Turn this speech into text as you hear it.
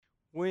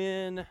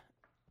When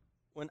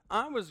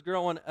I was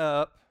growing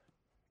up,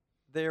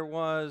 there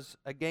was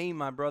a game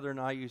my brother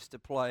and I used to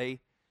play.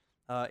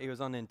 It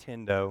was on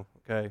Nintendo.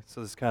 Okay,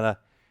 so this kind of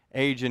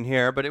aging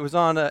here, but it was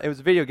it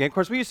was a video game. Of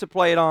course, we used to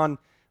play it on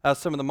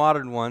some of the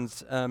modern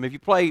ones. If you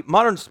play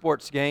modern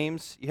sports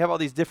games, you have all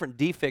these different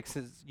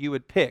defixes you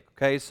would pick.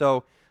 Okay,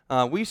 so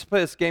we used to play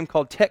this game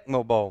called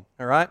Tecmo Bowl.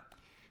 All right,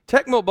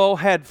 Tecmo Bowl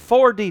had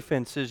 4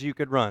 defenses you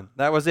could run.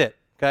 That was it.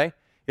 Okay,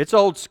 it's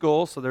old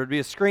school, so there'd be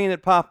a screen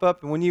that pop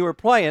up, and when you were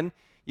playing,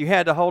 you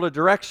had to hold a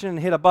direction and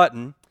hit a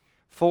button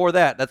for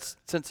that. That's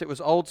since it was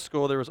old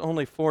school, there was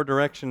only 4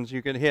 directions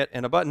you could hit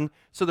and a button.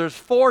 So there's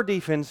 4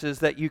 defenses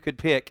that you could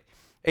pick.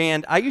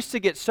 And I used to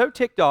get so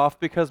ticked off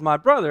because my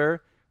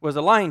brother was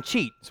a lying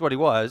cheat, is what he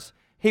was.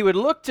 He would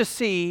look to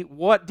see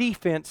what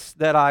defense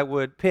that I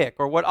would pick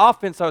or what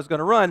offense I was going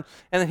to run,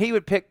 and then he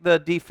would pick the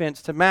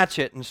defense to match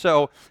it. And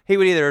so he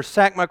would either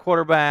sack my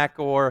quarterback,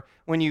 or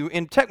when you,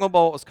 in Tecmo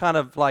Bowl, it was kind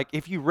of like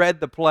if you read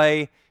the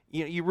play,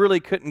 you really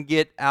couldn't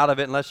get out of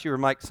it unless you were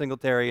Mike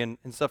Singletary and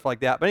stuff like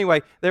that. But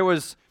anyway, there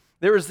was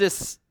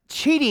this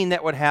cheating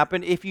that would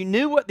happen. If you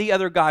knew what the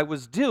other guy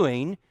was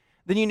doing,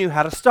 then you knew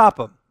how to stop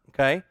him,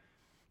 okay?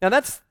 Now,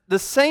 that's the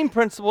same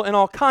principle in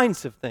all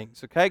kinds of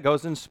things, okay? It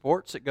goes in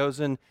sports. It goes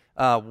in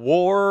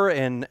war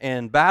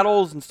and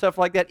battles and stuff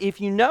like that.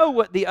 If you know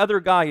what the other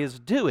guy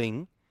is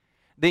doing,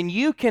 then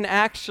you can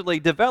actually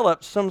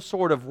develop some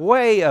sort of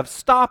way of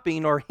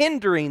stopping or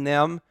hindering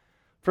them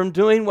from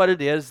doing what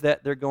it is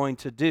that they're going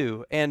to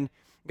do. And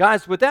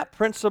guys, with that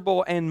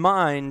principle in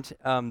mind,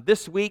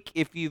 this week,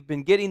 if you've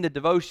been getting the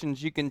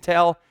devotions, you can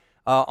tell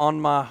on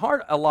my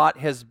heart a lot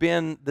has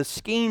been the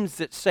schemes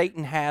that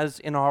Satan has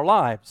in our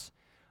lives.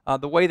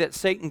 The way that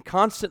Satan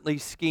constantly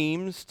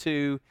schemes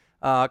to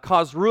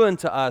cause ruin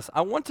to us.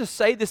 I want to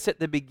say this at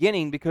the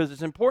beginning because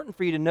it's important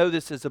for you to know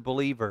this as a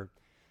believer,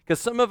 because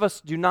some of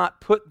us do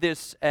not put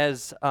this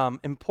as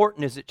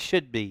important as it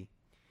should be.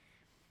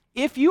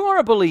 If you are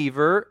a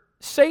believer,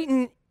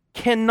 Satan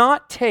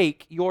cannot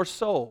take your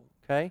soul,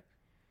 okay?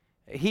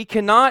 He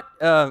cannot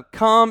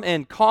come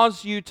and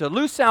cause you to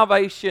lose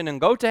salvation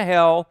and go to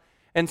hell.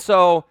 And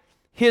so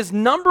his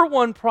number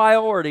one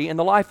priority in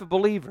the life of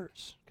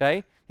believers,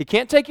 okay? He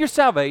can't take your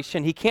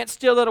salvation. He can't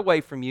steal that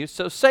away from you.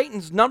 So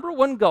Satan's number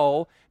one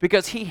goal,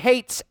 because he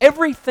hates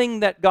everything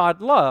that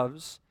God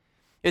loves,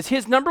 is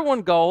his number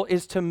one goal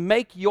is to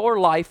make your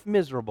life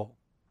miserable,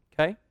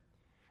 okay?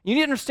 You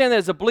need to understand that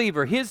as a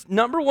believer, his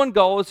number one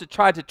goal is to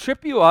try to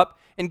trip you up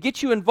and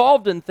get you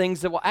involved in things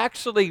that will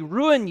actually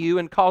ruin you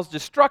and cause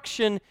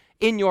destruction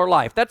in your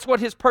life. That's what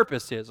his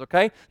purpose is,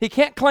 okay? He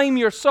can't claim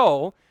your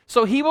soul,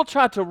 so he will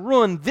try to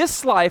ruin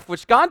this life,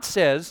 which God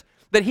says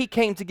that he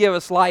came to give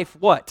us life,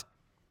 what?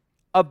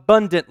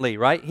 Abundantly,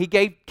 right? He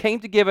came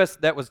to give us,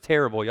 that was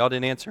terrible, y'all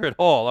didn't answer at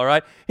all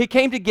right? He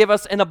came to give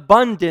us an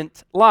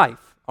abundant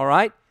life, all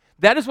right?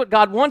 That is what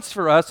God wants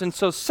for us, and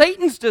so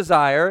Satan's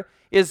desire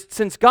is,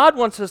 since God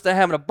wants us to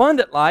have an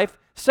abundant life,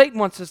 Satan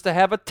wants us to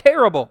have a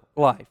terrible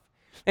life.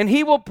 And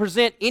he will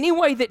present any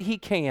way that he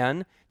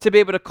can to be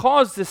able to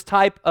cause this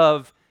type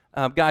of,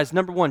 guys,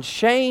 number one,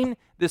 shame,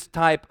 this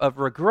type of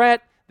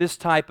regret, this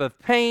type of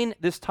pain,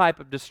 this type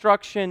of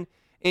destruction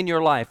in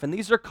your life. And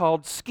these are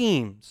called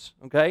schemes,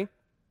 okay?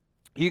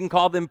 You can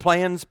call them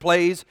plans,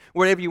 plays,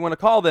 whatever you want to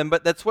call them,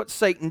 but that's what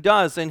Satan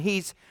does, and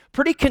he's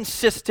pretty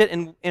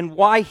consistent in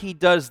why he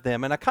does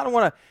them. And I kind of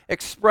want to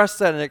express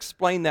that and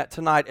explain that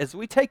tonight. As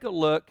we take a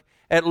look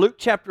at Luke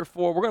chapter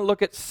 4, we're going to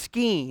look at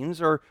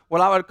schemes, or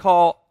what I would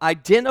call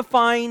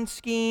identifying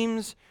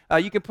schemes.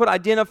 You could put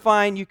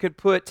identifying, you could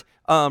put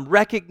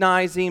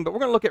recognizing, but we're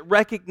going to look at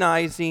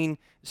recognizing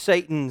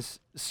Satan's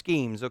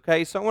schemes,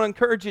 okay? So I want to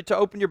encourage you to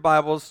open your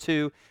Bibles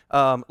to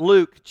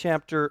Luke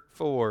chapter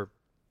 4.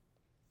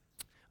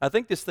 I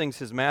think this thing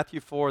says Matthew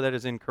 4. That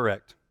is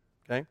incorrect,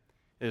 okay?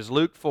 It is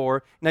Luke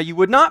 4. Now, you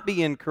would not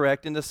be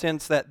incorrect in the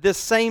sense that this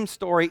same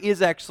story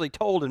is actually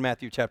told in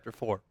Matthew chapter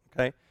 4,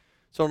 okay?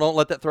 So don't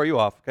let that throw you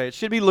off, okay? It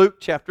should be Luke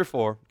chapter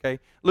 4, okay?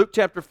 Luke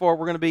chapter 4,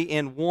 we're going to be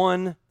in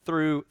 1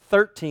 through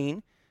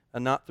 13,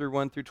 and not through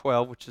 1 through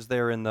 12, which is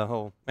there in the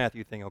whole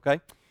Matthew thing, okay?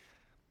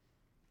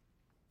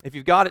 If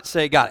you've got it,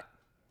 say, got it.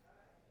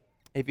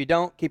 If you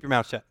don't, keep your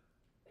mouth shut.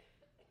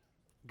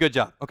 Good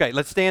job. Okay,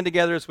 let's stand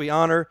together as we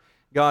honor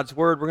God's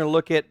word. We're going to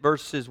look at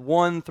verses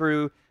 1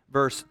 through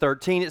verse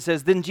 13. It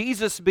says, "Then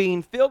Jesus,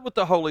 being filled with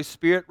the Holy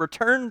Spirit,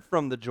 returned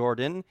from the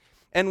Jordan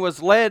and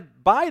was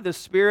led by the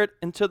Spirit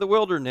into the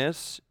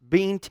wilderness,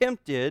 being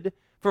tempted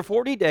for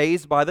 40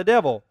 days by the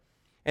devil.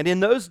 And in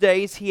those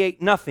days he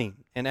ate nothing.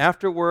 And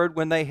afterward,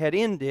 when they had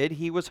ended,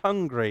 he was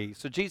hungry."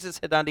 So Jesus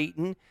had not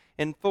eaten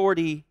in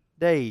 40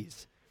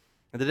 days.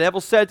 "And the devil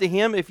said to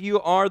him, 'If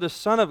you are the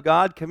Son of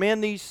God,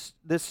 command this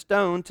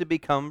stone to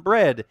become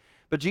bread.'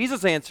 But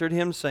Jesus answered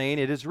him, saying,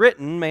 'It is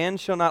written, man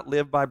shall not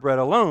live by bread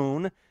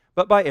alone,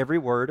 but by every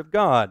word of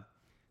God.'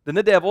 Then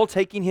the devil,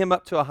 taking him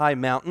up to a high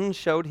mountain,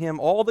 showed him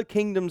all the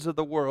kingdoms of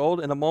the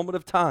world in a moment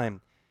of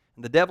time.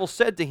 And the devil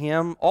said to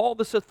him, 'All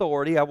this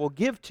authority I will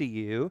give to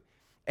you,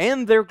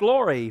 and their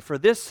glory, for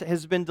this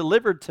has been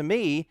delivered to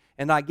me,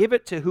 and I give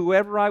it to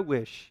whoever I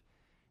wish.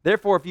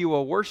 Therefore, if you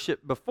will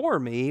worship before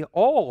me,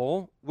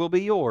 all will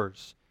be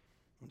yours."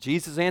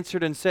 Jesus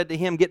answered and said to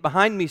him, "Get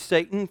behind me,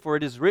 Satan, for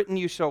it is written,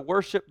 you shall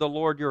worship the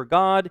Lord your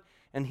God,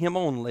 and him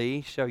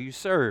only shall you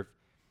serve."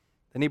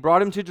 Then he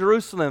brought him to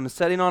Jerusalem,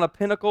 setting on a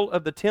pinnacle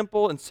of the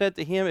temple, and said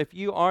to him, "If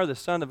you are the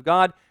Son of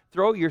God,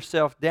 throw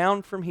yourself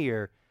down from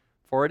here.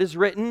 For it is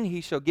written,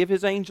 he shall give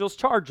his angels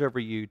charge over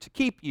you, to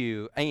keep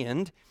you,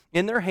 and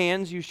in their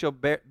hands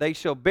they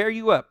shall bear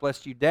you up,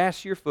 lest you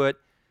dash your foot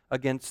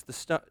against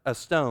a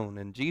stone."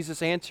 And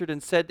Jesus answered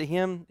and said to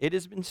him, "It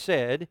has been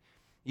said,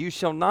 you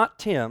shall not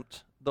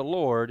tempt the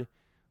Lord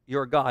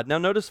your God." Now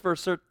notice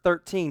verse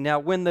 13. "Now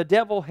when the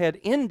devil had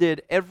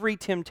ended every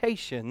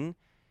temptation,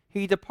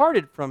 he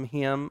departed from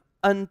him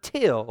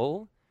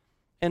until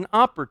an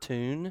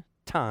opportune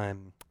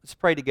time." Let's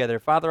pray together.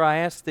 Father, I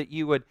ask that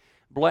you would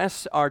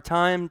bless our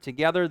time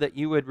together, that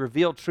you would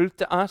reveal truth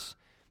to us.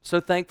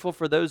 So thankful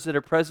for those that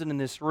are present in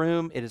this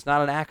room. It is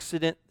not an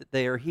accident that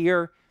they are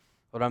here,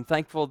 but I'm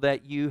thankful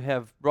that you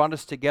have brought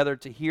us together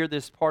to hear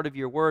this part of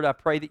your word. I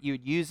pray that you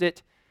would use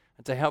it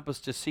and to help us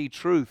to see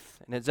truth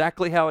and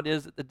exactly how it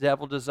is that the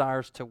devil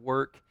desires to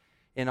work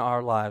in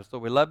our lives.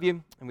 Lord, we love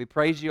you and we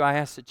praise you. I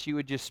ask that you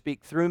would just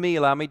speak through me.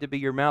 Allow me to be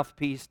your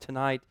mouthpiece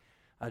tonight,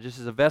 just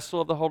as a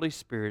vessel of the Holy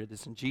Spirit. It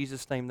is in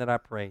Jesus' name that I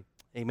pray.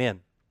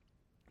 Amen.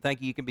 Thank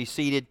you. You can be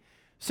seated.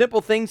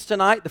 Simple things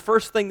tonight. The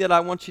first thing that I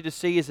want you to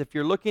see is if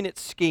you're looking at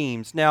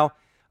schemes. Now,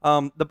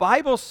 the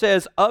Bible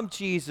says of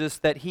Jesus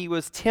that he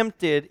was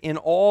tempted in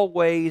all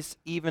ways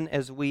even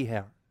as we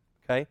are.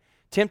 Okay?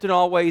 Tempted in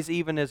all ways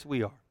even as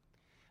we are.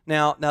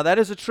 Now that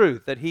is a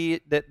truth, that he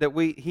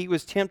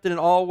was tempted in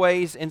all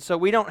ways, and so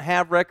we don't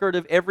have record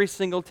of every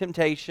single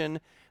temptation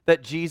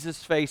that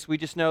Jesus faced. We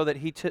just know that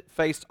he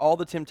faced all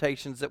the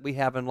temptations that we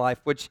have in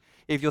life, which,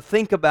 if you'll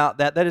think about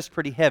that, that is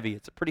pretty heavy.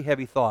 It's a pretty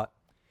heavy thought.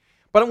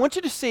 But I want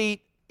you to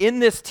see in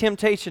this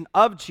temptation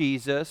of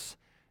Jesus,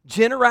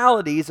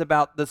 generalities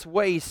about this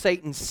way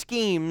Satan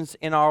schemes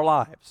in our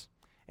lives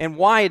and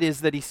why it is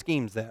that he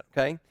schemes that,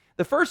 okay?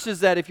 The first is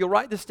that if you'll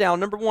write this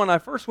down, number one, I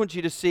first want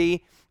you to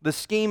see the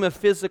scheme of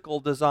physical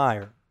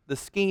desire. The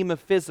scheme of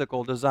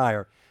physical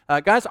desire.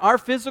 Guys, our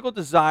physical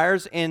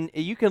desires, and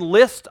you can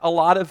list a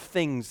lot of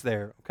things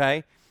there,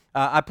 okay?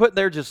 I put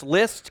there just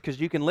list because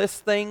you can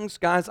list things.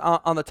 Guys,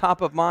 on the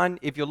top of mine,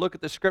 if you look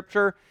at the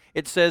scripture,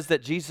 it says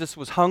that Jesus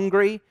was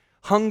hungry.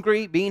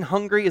 Being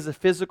hungry is a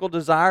physical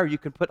desire. You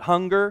can put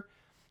hunger.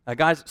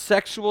 Guys,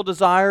 sexual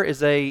desire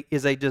is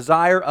a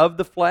desire of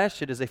the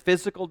flesh. It is a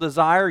physical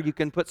desire. You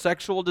can put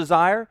sexual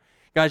desire.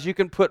 Guys, you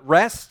can put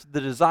rest, the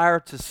desire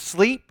to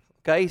sleep.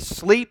 Okay,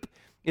 sleep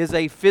is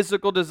a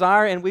physical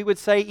desire, and we would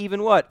say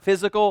even what?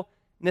 Physical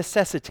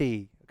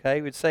necessity.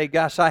 Okay, we'd say,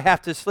 gosh, I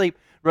have to sleep.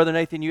 Brother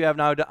Nathan, you have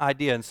no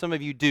idea, and some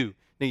of you do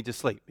need to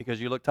sleep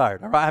because you look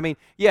tired. All right, I mean,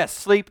 yes,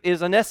 sleep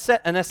is a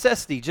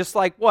necessity, just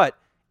like what?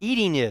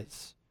 Eating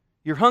is.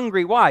 You're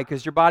hungry, why?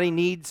 Because your body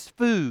needs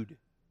food.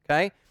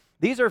 Okay,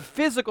 these are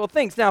physical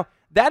things. Now,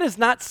 that is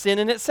not sin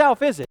in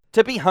itself, is it?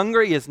 To be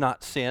hungry is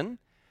not sin.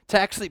 To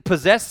actually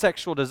possess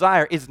sexual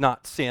desire is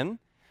not sin.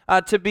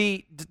 To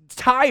be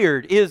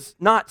tired is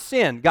not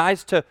sin.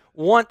 Guys, to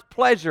want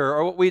pleasure,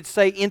 or what we'd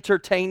say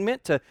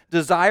entertainment, to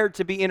desire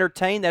to be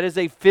entertained, that is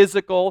a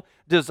physical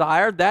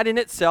desire. That in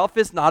itself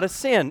is not a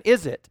sin,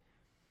 is it?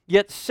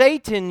 Yet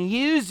Satan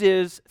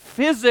uses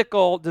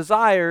physical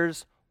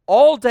desires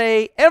all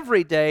day,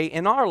 every day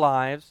in our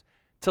lives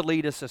to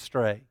lead us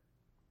astray.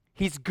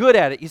 He's good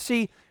at it. You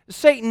see,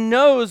 Satan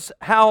knows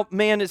how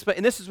man is,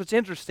 and this is what's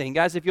interesting,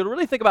 guys. If you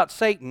really think about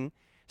Satan,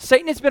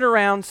 Satan has been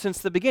around since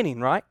the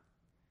beginning, right?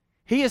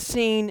 He has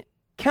seen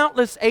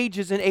countless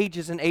ages and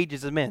ages and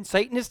ages of men.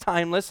 Satan is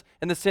timeless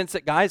in the sense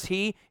that, guys,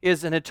 he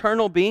is an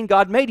eternal being.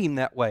 God made him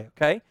that way,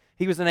 okay?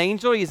 He was an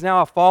angel. He's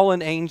now a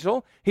fallen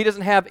angel. He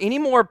doesn't have any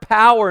more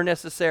power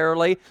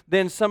necessarily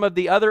than some of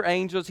the other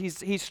angels.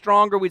 He's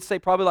stronger, we'd say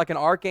probably like an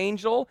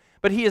archangel,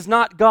 but he is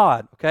not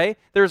God, okay?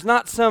 There's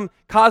not some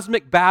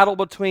cosmic battle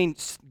between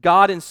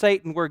God and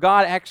Satan where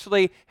God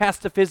actually has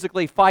to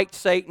physically fight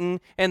Satan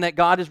and that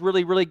God is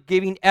really, really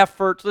giving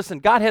effort. Listen,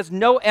 God has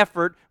no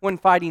effort when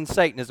fighting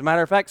Satan. As a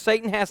matter of fact,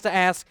 Satan has to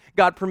ask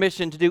God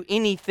permission to do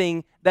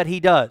anything that he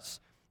does.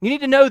 You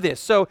need to know this.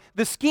 So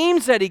the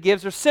schemes that he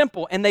gives are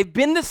simple, and they've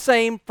been the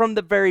same from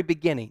the very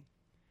beginning.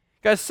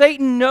 Because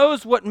Satan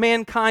knows what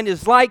mankind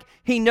is like.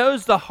 He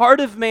knows the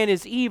heart of man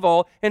is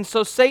evil, and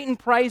so Satan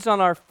preys on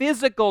our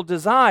physical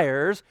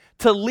desires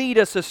to lead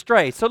us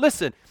astray. So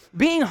listen,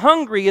 being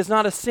hungry is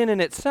not a sin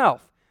in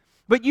itself.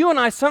 But you and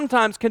I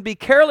sometimes can be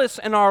careless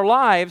in our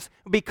lives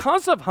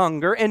because of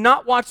hunger and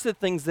not watch the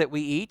things that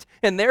we eat,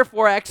 and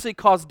therefore actually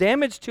cause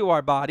damage to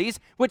our bodies,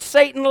 which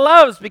Satan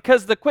loves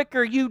because the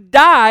quicker you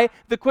die,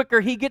 the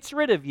quicker he gets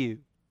rid of you.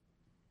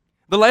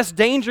 The less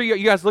danger, you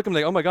guys look at him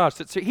like, oh my gosh,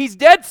 he's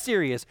dead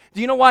serious.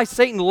 Do you know why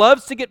Satan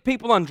loves to get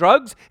people on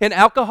drugs and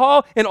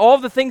alcohol and all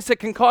the things that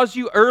can cause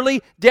you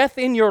early death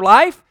in your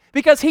life?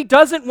 Because he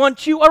doesn't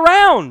want you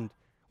around.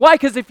 Why?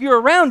 Because if you're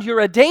around, you're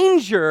a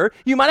danger.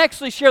 You might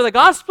actually share the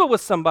gospel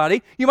with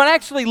somebody. You might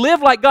actually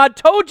live like God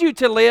told you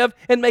to live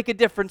and make a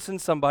difference in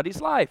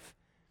somebody's life.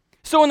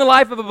 So in the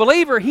life of a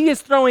believer, he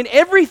is throwing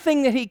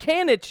everything that he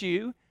can at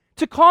you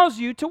to cause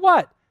you to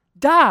what?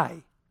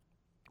 Die.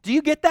 Do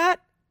you get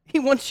that? He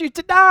wants you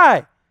to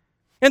die.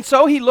 And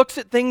so he looks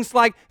at things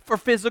like for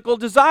physical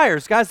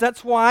desires. Guys,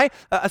 that's why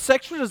a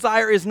sexual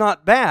desire is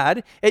not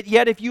bad.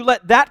 Yet if you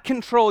let that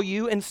control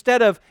you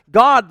instead of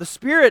God, the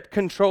Spirit,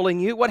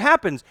 controlling you, what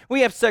happens?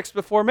 We have sex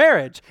before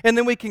marriage. And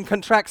then we can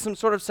contract some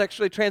sort of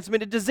sexually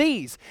transmitted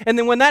disease. And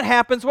then when that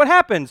happens, what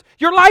happens?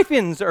 Your life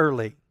ends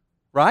early,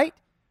 right?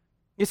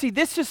 You see,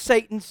 this is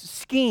Satan's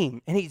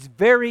scheme, and he's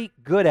very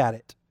good at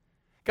it.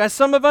 Guys,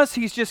 some of us,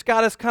 he's just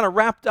got us kind of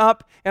wrapped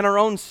up in our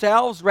own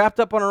selves, wrapped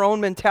up on our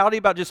own mentality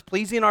about just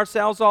pleasing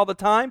ourselves all the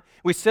time.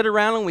 We sit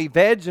around and we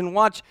veg and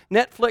watch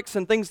Netflix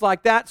and things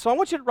like that. So I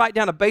want you to write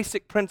down a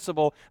basic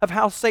principle of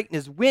how Satan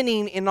is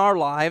winning in our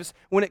lives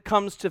when it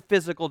comes to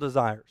physical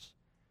desires.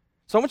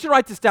 So I want you to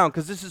write this down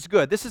because this is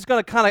good. This is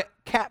going to kind of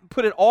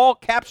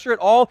capture it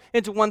all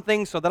into one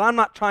thing so that I'm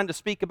not trying to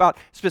speak about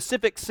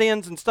specific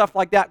sins and stuff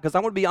like that because I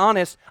want to be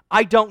honest,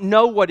 I don't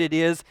know what it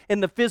is in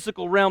the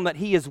physical realm that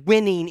he is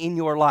winning in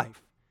your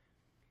life.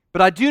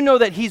 But I do know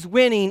that he's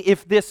winning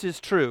if this is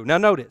true. Now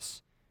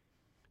notice,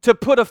 to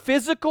put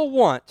physical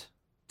wants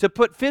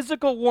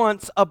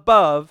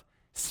above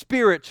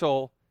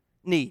spiritual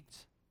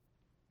needs.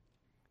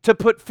 To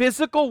put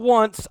physical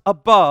wants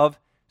above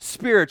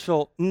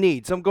spiritual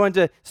needs. I'm going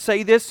to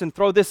say this and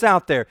throw this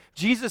out there.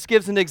 Jesus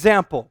gives an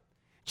example.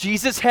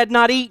 Jesus had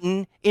not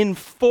eaten in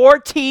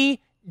 40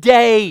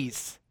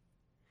 days.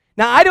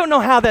 Now, I don't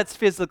know how that's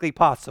physically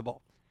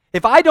possible.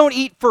 If I don't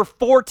eat for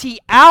 40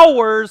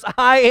 hours,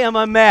 I am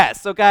a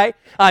mess, okay?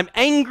 I'm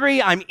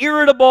angry, I'm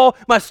irritable,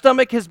 my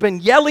stomach has been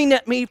yelling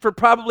at me for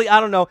probably, I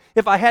don't know,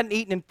 if I hadn't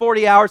eaten in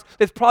 40 hours,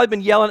 it's probably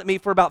been yelling at me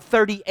for about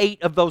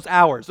 38 of those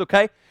hours,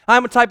 okay?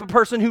 I'm a type of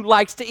person who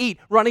likes to eat.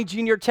 Ronnie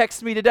Jr.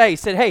 texted me today,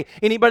 said, hey,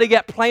 anybody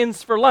got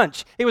plans for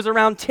lunch? It was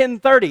around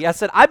 10:30. I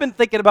said, I've been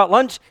thinking about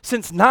lunch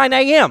since 9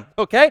 a.m.,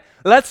 okay?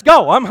 Let's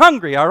go. I'm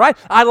hungry, all right?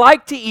 I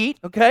like to eat,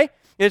 okay?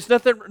 There's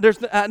nothing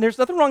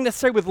wrong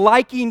necessarily with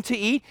liking to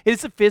eat.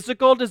 It's a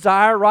physical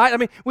desire, right? I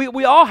mean,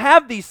 we all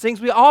have these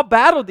things. We all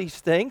battle these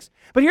things.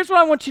 But here's what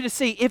I want you to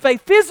see. If a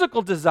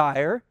physical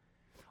desire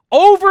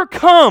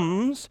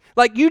overcomes,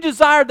 like you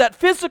desire that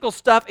physical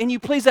stuff and you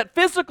please that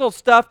physical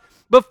stuff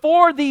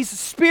before these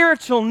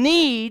spiritual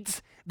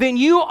needs, then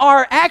you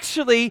are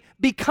actually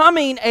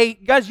becoming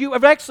guys, you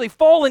have actually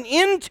fallen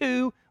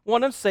into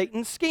one of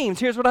Satan's schemes.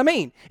 Here's what I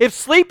mean. If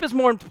sleep is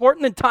more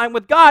important than time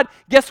with God,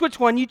 guess which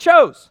one you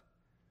chose?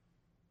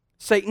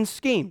 Satan's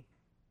scheme.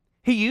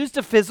 He used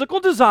a physical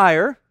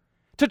desire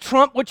to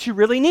trump what you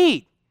really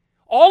need.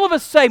 All of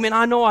us say, man,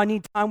 I know I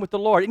need time with the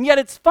Lord. And yet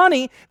it's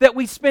funny that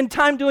we spend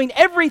time doing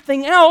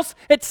everything else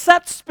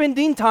except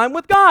spending time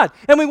with God.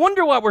 And we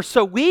wonder why we're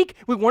so weak.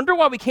 We wonder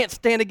why we can't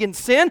stand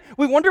against sin.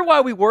 We wonder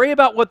why we worry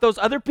about what those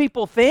other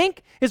people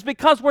think. Is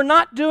because we're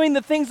not doing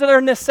the things that are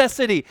a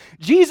necessity.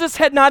 Jesus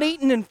had not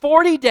eaten in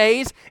 40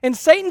 days, and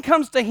Satan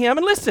comes to him.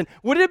 And listen,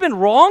 would it have been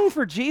wrong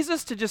for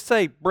Jesus to just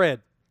say, bread?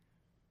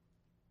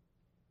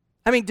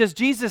 I mean, does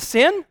Jesus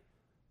sin?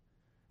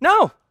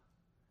 No.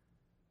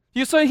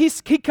 So he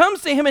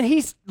comes to him and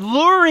he's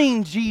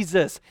luring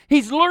Jesus.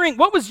 He's luring.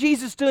 What was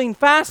Jesus doing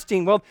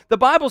fasting? Well, the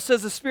Bible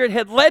says the Spirit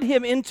had led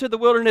him into the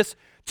wilderness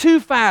to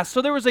fast.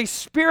 So there was a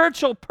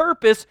spiritual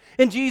purpose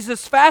in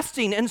Jesus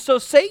fasting. And so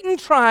Satan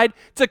tried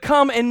to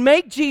come and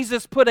make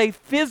Jesus put a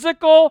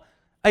physical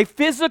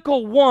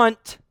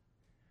want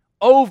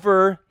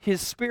over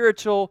his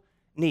spiritual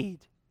need.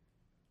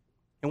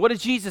 And what did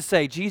Jesus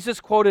say? Jesus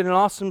quoted an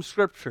awesome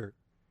scripture.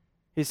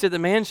 He said, the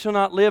man shall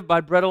not live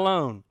by bread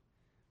alone,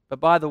 but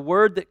by the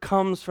word that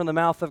comes from the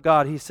mouth of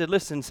God. He said,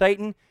 listen,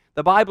 Satan,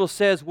 the Bible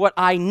says what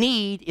I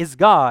need is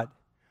God.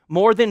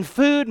 More than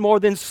food, more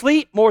than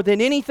sleep, more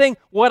than anything,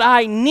 what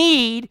I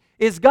need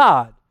is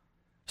God.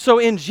 So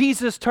in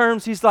Jesus'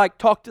 terms, he's like,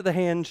 talk to the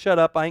hand, shut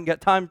up, I ain't got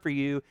time for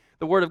you.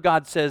 The word of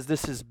God says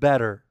this is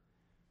better.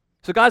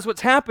 So guys,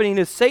 what's happening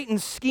is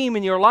Satan's scheme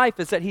in your life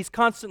is that he's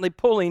constantly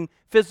pulling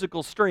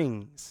physical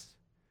strings.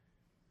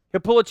 He'll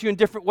pull at you in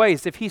different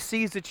ways. If he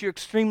sees that you're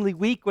extremely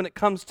weak when it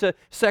comes to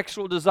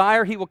sexual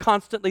desire, he will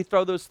constantly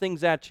throw those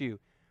things at you.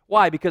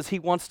 Why? Because he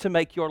wants to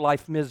make your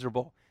life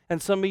miserable.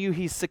 And some of you,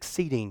 he's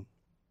succeeding.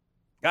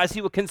 Guys,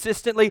 he will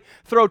consistently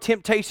throw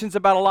temptations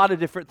about a lot of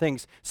different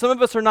things. Some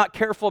of us are not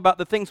careful about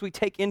the things we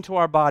take into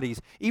our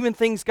bodies. Even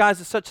things, guys,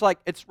 as such like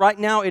right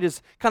now it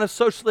is kind of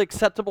socially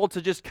acceptable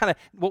to just kind of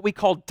what we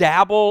call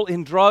dabble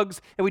in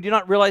drugs, and we do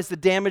not realize the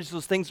damage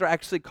those things are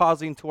actually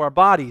causing to our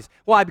bodies.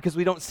 Why? Because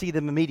we don't see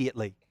them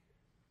immediately.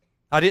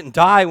 I didn't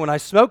die when I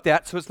smoked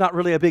that, so it's not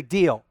really a big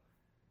deal.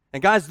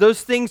 And guys,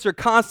 those things are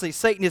constantly,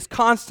 Satan is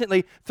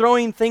constantly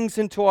throwing things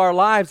into our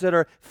lives that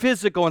are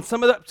physical, and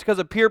some of that's because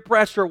of peer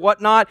pressure or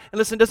whatnot. And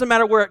listen, it doesn't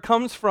matter where it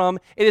comes from,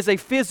 it is a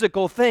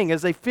physical thing, it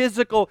is a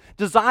physical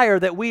desire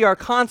that we are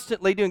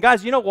constantly doing.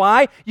 Guys, you know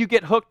why you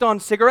get hooked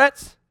on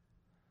cigarettes?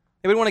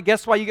 Anybody want to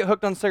guess why you get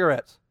hooked on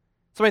cigarettes?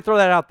 Somebody throw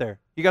that out there.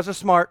 You guys are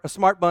smart, a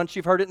smart bunch,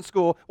 you've heard it in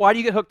school. Why do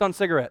you get hooked on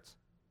cigarettes?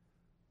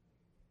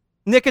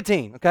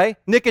 Nicotine, okay?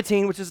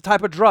 Nicotine, which is a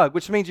type of drug,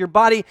 which means your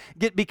body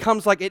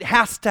becomes like it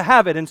has to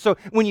have it. And so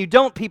when you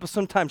don't, people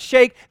sometimes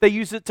shake. They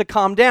use it to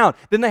calm down.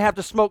 Then they have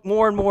to smoke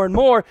more and more and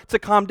more to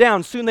calm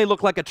down. Soon they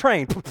look like a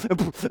train.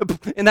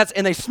 And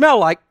they smell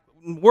like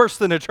worse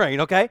than a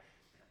train, okay?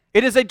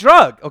 It is a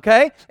drug,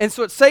 okay? And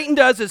so what Satan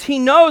does is he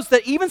knows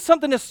that even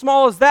something as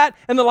small as that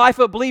in the life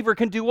of a believer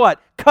can do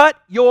what? Cut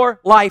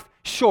your life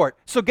short.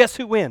 So guess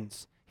who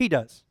wins? He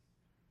does.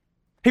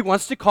 He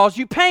wants to cause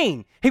you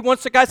pain. He's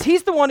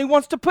the one who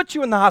wants to put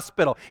you in the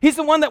hospital. He's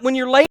the one that when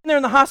you're laying there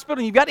in the hospital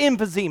and you've got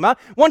emphysema,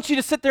 wants you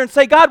to sit there and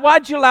say, God,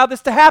 why'd you allow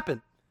this to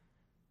happen?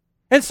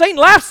 And Satan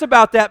laughs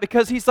about that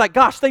because he's like,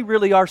 gosh, they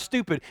really are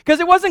stupid. Because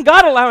it wasn't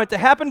God allowing it to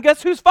happen.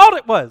 Guess whose fault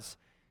it was?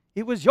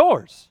 It was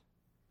yours.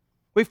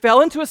 We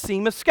fell into a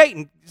scheme of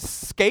skating.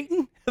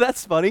 Skating?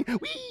 That's funny.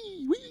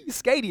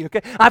 Skating, okay?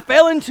 I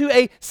fell into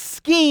a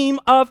scheme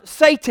of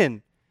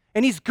Satan.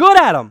 And he's good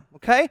at them,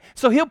 okay?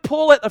 So he'll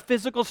pull at the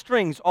physical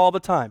strings all the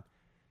time.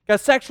 Got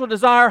sexual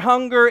desire,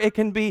 hunger. It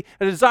can be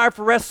a desire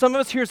for rest. Some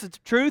of us, here's the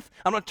truth.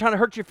 I'm not trying to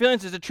hurt your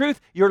feelings. It's the truth.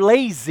 You're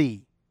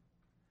lazy.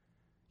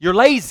 You're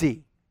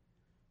lazy.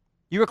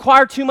 You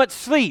require too much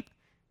sleep.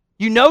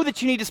 You know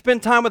that you need to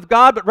spend time with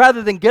God, but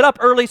rather than get up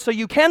early so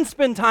you can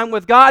spend time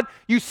with God,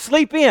 you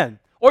sleep in.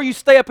 Or you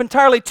stay up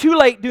entirely too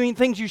late doing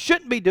things you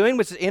shouldn't be doing,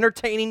 which is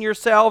entertaining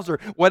yourselves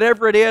or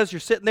whatever it is. You're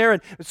sitting there,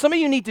 and some of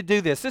you need to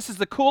do this. This is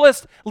the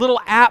coolest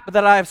little app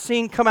that I've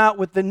seen come out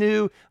with the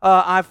new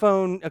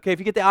iPhone. Okay, if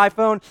you get the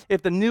iPhone,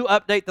 if the new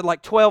update, the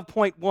like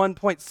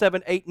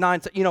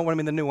 12.1.789, you know what I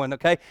mean, the new one,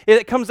 okay?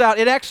 It comes out,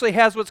 it actually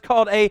has what's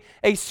called a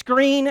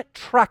screen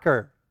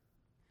tracker.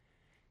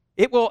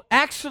 It will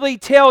actually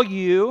tell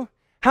you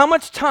how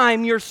much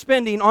time you're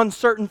spending on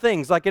certain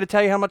things. Like it'll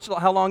tell you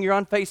how long you're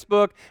on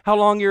Facebook, how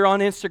long you're on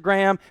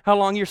Instagram, how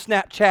long you're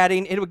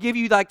Snapchatting. It will give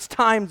you like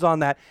times on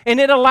that. And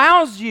it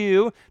allows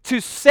you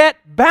to set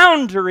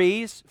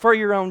boundaries for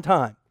your own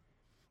time.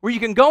 Where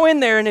you can go in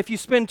there and if you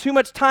spend too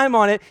much time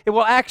on it, it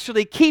will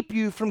actually keep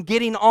you from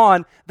getting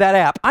on that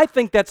app. I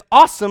think that's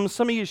awesome.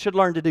 Some of you should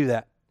learn to do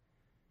that.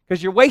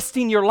 Because you're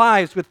wasting your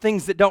lives with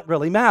things that don't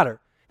really matter.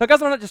 Now,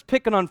 guys, I'm not just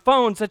picking on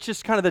phones. That's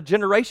just kind of the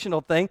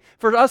generational thing.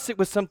 For us, it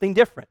was something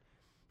different.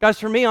 Guys,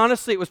 for me,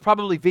 honestly, it was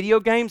probably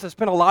video games. I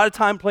spent a lot of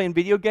time playing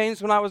video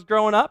games when I was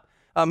growing up.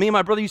 Me and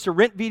my brother used to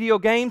rent video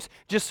games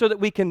just so that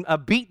we can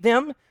beat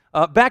them.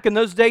 Back in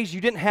those days,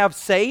 you didn't have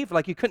save.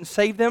 Like, you couldn't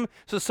save them.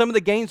 So some of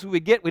the games we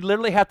would get, we'd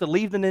literally have to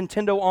leave the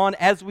Nintendo on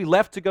as we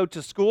left to go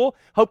to school,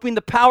 hoping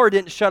the power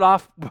didn't shut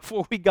off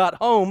before we got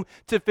home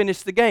to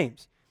finish the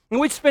games. And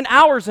we'd spend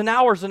hours and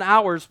hours and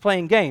hours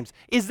playing games.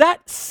 Is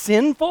that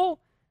sinful?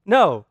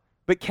 No,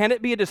 but can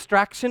it be a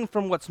distraction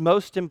from what's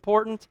most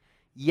important?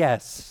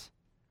 Yes.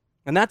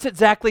 And that's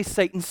exactly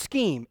Satan's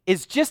scheme,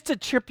 is just to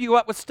trip you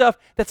up with stuff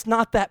that's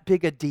not that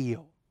big a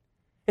deal.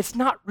 It's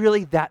not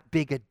really that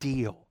big a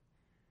deal.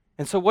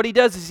 And so what he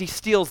does is he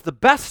steals the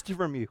best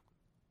from you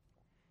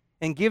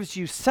and gives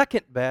you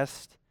second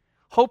best,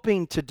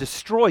 hoping to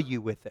destroy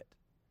you with it.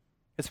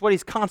 It's what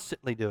he's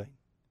constantly doing.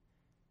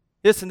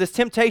 Listen, this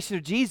temptation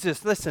of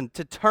Jesus,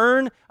 to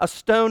turn a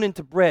stone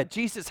into bread.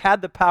 Jesus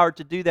had the power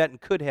to do that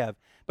and could have,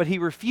 but he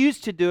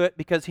refused to do it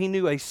because he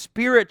knew his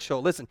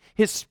spiritual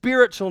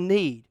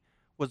need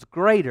was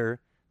greater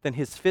than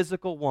his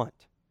physical want.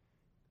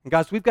 And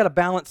guys, we've got to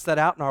balance that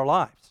out in our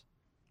lives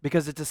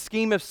because it's a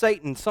scheme of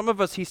Satan. Some of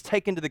us, he's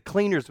taken to the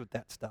cleaners with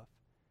that stuff.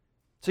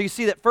 So you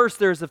see that first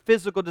there's a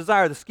physical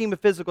desire, the scheme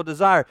of physical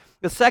desire.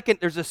 The second,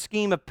 there's a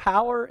scheme of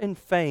power and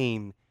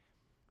fame.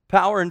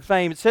 Power and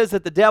fame. It says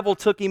that the devil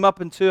took him up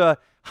into a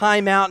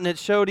high mountain. It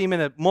showed him in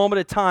a moment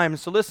of time.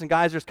 So listen,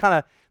 guys, there's kind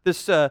of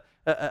this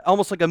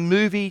almost like a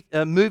movie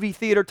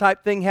theater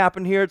type thing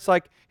happened here. It's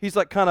like he's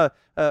like kind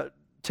of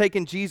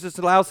taking Jesus,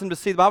 allows him to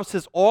see. The Bible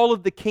says all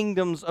of the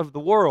kingdoms of the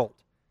world.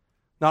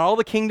 Not all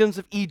the kingdoms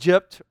of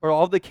Egypt or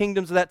all the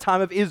kingdoms of that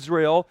time of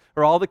Israel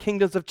or all the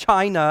kingdoms of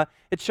China.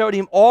 It showed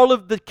him all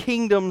of the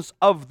kingdoms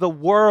of the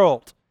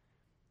world.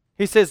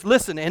 He says,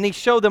 listen, and he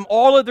showed them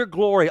all of their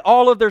glory,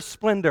 all of their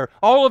splendor,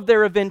 all of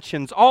their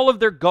inventions, all of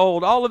their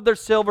gold, all of their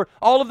silver,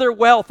 all of their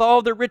wealth, all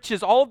of their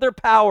riches, all of their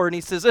power. And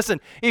he says,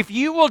 listen, if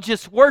you will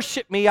just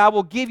worship me, I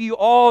will give you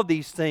all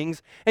these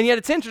things. And yet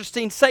it's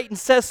interesting, Satan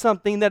says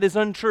something that is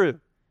untrue.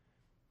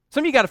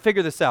 Some of you got to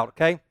figure this out,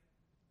 okay?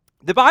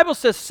 The Bible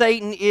says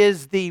Satan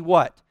is the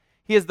what?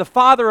 He is the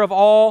father of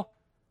all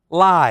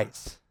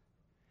lies.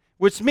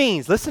 Which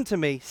means, listen to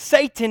me,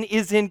 Satan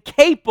is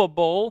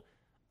incapable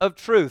of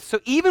truth.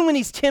 So even when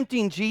he's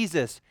tempting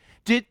Jesus,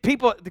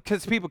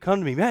 because people come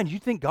to me, man, you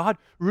think God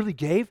really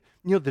gave,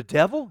 the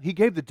devil? He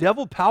gave the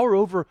devil power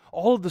over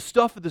all of the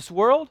stuff of this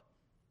world?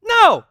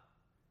 No.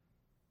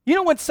 You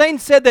know when Satan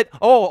said that,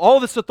 all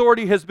this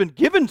authority has been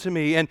given to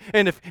me, and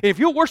if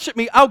you'll worship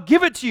me, I'll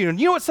give it to you. And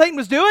you know what Satan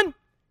was doing?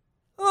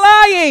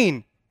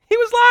 Lying. He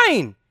was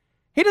lying.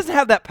 He doesn't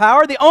have that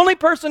power. The only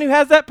person who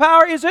has that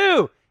power is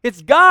who?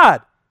 It's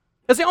God.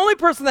 That's the only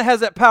person that has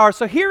that power.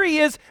 So here he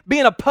is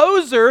being a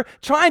poser,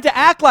 trying to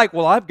act like,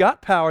 well, I've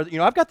got power.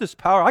 I've got this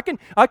power.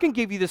 I can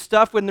give you this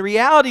stuff. When the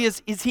reality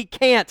is he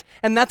can't.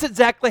 And that's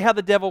exactly how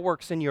the devil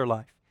works in your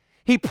life.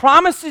 He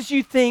promises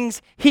you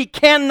things he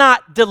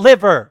cannot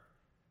deliver,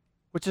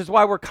 which is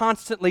why we're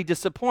constantly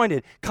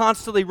disappointed,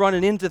 constantly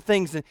running into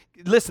things. And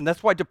listen,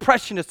 that's why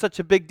depression is such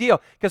a big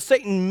deal, because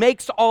Satan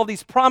makes all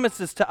these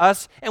promises to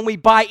us, and we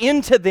buy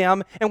into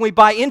them,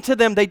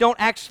 they don't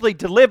actually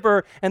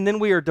deliver, and then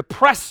we are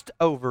depressed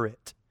over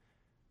it.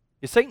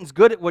 Satan's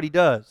good at what he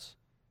does.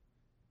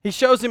 He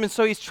shows him, and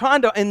so he's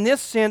trying to, in this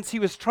sense,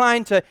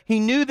 he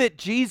knew that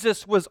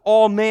Jesus was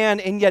all man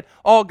and yet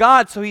all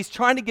God, so he's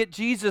trying to get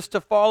Jesus to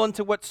fall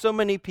into what so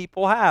many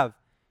people have.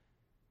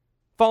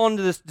 Fall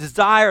into this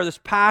desire, this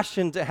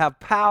passion to have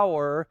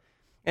power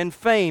and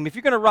fame. If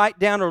you're going to write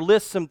down or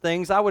list some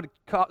things, I would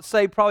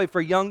say probably for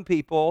young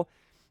people,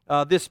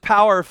 this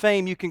power or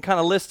fame, you can kind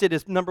of list it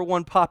as number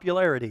one,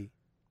 popularity.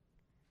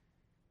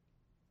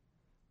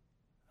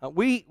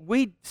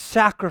 We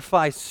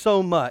sacrifice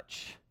so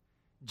much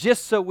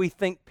just so we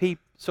think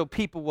so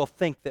people will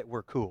think that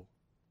we're cool.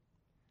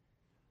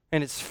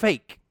 And it's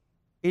fake.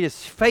 It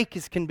is fake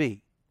as can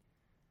be.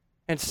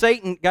 And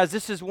Satan, guys,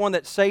 this is one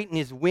that Satan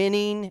is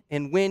winning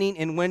and winning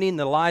and winning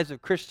the lives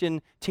of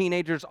Christian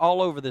teenagers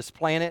all over this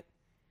planet,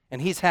 and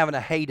he's having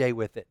a heyday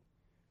with it.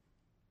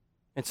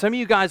 And some of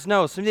you guys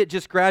know, some of you that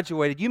just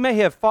graduated, you may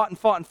have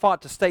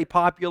fought to stay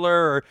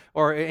popular,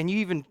 and you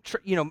even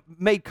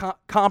made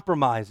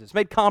compromises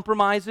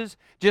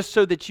just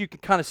so that you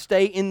could kind of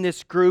stay in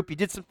this group. You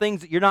did some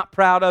things that you're not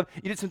proud of.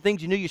 You did some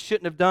things you knew you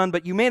shouldn't have done,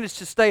 but you managed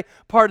to stay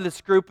part of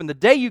this group. And the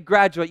day you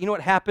graduate, you know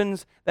what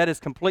happens? That is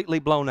completely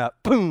blown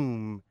up.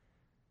 Boom!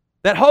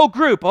 That whole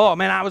group, oh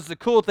man, I was the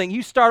cool thing.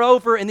 You start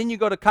over, and then you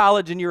go to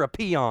college, and you're a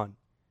peon.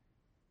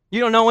 You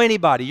don't know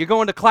anybody. You're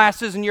going to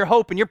classes and you're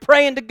hoping, you're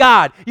praying to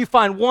God. You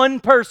find one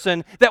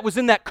person that was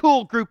in that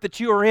cool group that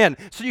you were in,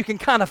 so you can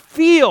kind of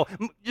feel,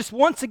 just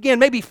once again,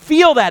 maybe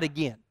feel that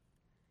again.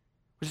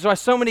 Which is why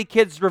so many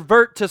kids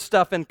revert to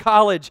stuff in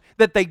college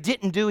that they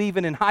didn't do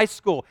even in high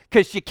school,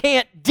 because you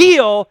can't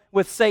deal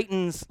with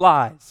Satan's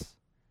lies.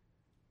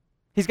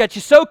 He's got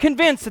you so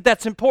convinced that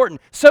that's important,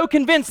 so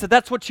convinced that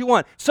that's what you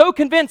want, so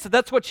convinced that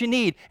that's what you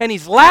need, and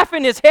he's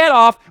laughing his head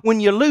off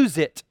when you lose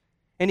it.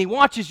 And he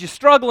watches you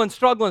struggle and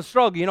struggle and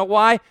struggle. You know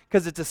why?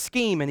 Because it's a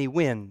scheme, and he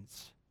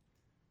wins.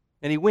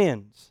 And he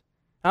wins.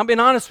 I'm being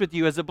honest with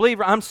you. As a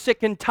believer, I'm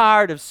sick and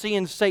tired of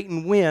seeing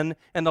Satan win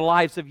in the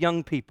lives of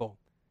young people.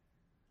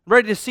 I'm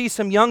ready to see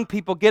some young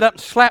people get up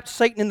and slap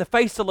Satan in the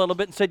face a little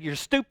bit and say, you're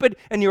stupid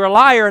and you're a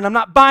liar, and I'm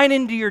not buying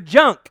into your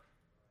junk.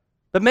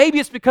 But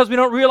maybe it's because we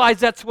don't realize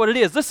that's what it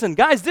is. Listen,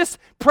 guys, this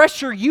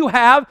pressure you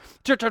have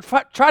to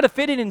try to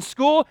fit it in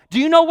school, do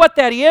you know what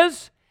that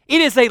is?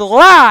 It is a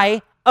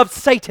lie of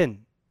Satan.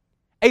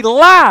 A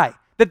lie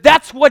that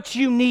that's what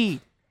you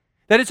need.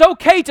 That it's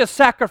okay to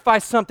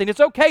sacrifice something. It's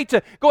okay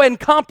to go ahead and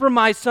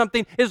compromise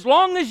something as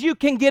long as you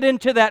can get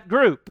into that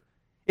group.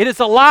 It is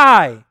a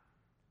lie.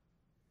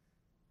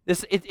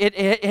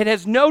 It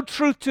has no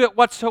truth to it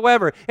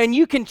whatsoever. And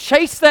you can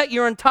chase that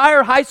your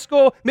entire high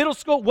school, middle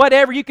school,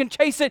 whatever. You can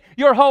chase it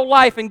your whole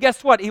life. And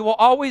guess what? It will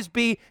always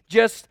be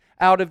just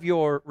out of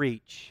your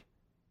reach.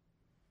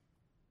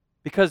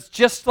 Because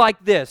just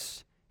like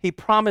this, he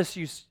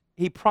promises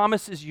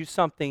you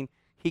something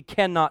he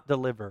cannot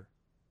deliver.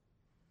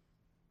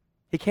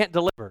 He can't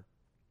deliver.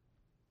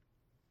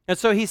 And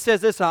so he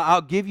says this,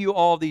 I'll give you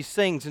all these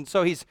things. And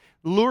so he's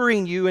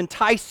luring you,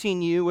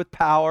 enticing you with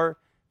power,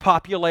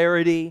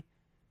 popularity.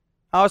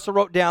 I also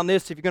wrote down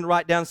this. If you're going to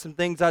write down some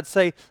things, I'd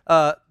say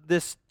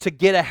this to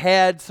get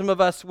ahead. Some of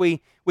us,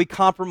 we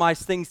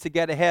compromise things to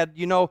get ahead.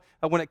 You know,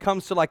 when it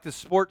comes to like the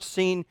sports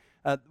scene,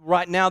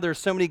 right now there's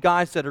so many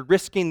guys that are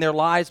risking their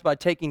lives by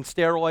taking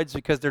steroids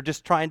because they're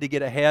just trying to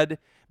get ahead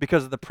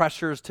because of the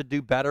pressures to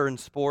do better in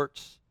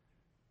sports.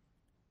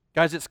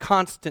 Guys, it's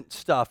constant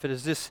stuff. It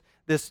is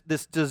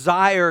this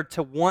desire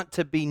to want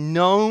to be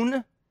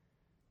known.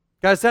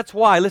 Guys, that's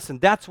why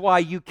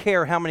you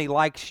care how many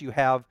likes you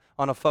have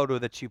on a photo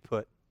that you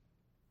put.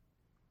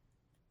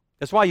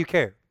 That's why you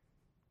care.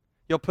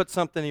 You'll put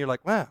something and you're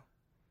like, wow,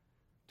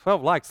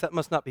 12 likes, that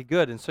must not be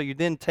good. And so you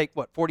then take,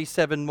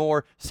 47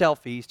 more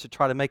selfies to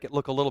try to make it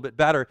look a little bit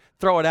better,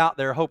 throw it out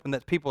there hoping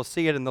that people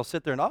see it and they'll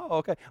sit there and, oh,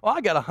 okay, well,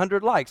 I got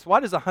 100 likes. Why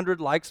does 100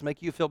 likes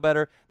make you feel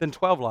better than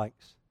 12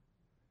 likes?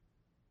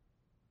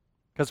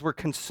 Because we're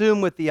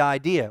consumed with the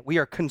idea. We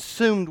are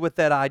consumed with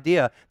that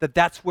idea that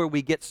that's where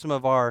we get some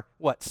of our,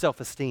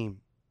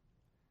 self-esteem.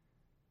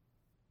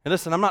 And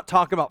listen, I'm not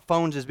talking about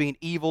phones as being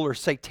evil or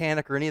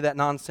satanic or any of that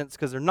nonsense,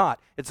 because they're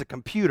not. It's a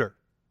computer.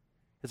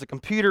 It's a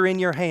computer in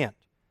your hand.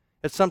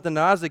 It's something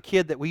that I was a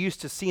kid that we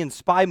used to see in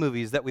spy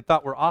movies that we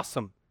thought were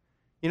awesome.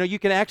 You know, you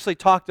can actually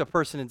talk to a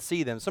person and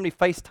see them. Somebody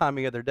FaceTimed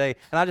me the other day,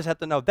 and I just have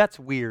to know, that's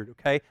weird,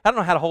 okay? I don't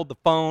know how to hold the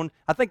phone.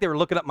 I think they were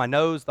looking up my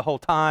nose the whole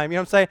time. You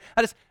know what I'm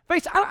saying?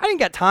 I didn't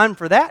got time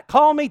for that.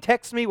 Call me,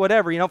 text me,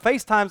 whatever. You know,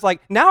 FaceTime's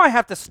like, now I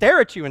have to stare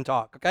at you and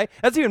talk, okay?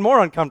 That's even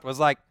more uncomfortable. It's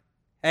like,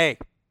 hey,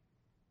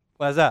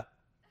 what's up?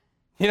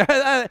 You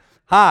know,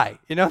 hi.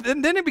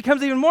 Then it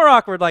becomes even more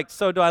awkward. Like,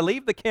 so do I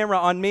leave the camera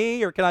on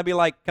me, or can I be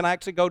like, can I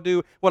actually go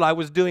do what I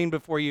was doing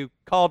before you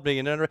called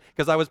me?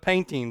 Because I was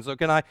painting. So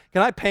can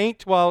I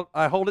paint while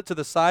I hold it to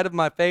the side of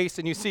my face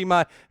and you see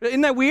my?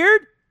 Isn't that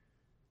weird?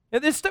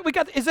 Is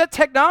that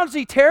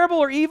technology terrible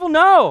or evil?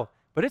 No,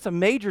 but it's a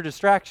major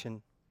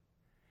distraction.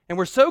 And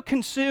we're so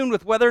consumed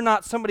with whether or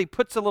not somebody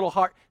puts a little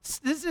heart.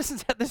 This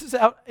is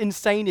how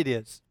insane it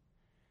is.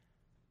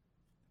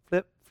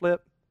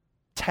 Flip,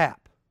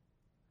 tap.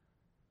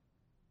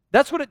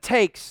 That's what it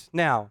takes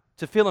now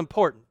to feel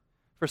important.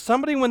 For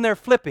somebody when they're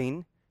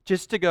flipping,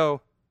 just to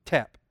go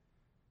tap,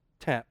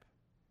 tap,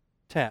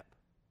 tap.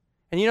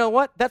 And you know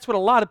what? That's what a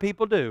lot of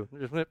people do.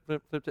 Flip,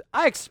 flip, flip, tap.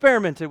 I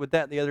experimented with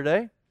that the other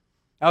day.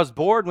 I was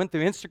bored, went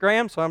through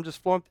Instagram, so I'm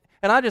just flowing,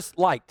 and I just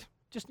liked,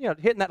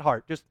 hitting that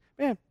heart,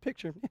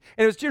 picture. And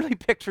it was generally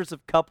pictures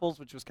of couples,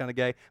 which was kind of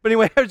gay. But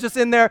anyway, I was just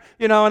in there,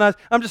 and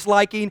I'm just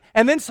liking.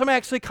 And then somebody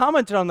actually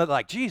commented on that,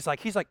 like, geez, like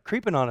he's like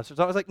creeping on us. So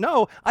I was like,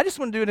 no, I just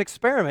want to do an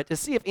experiment to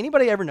see if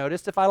anybody ever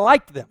noticed if I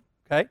liked them,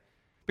 okay?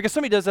 Because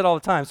somebody does that all the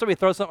time. Somebody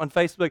throws something on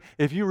Facebook.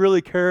 If you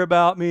really care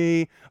about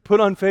me, put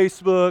on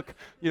Facebook,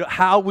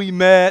 how we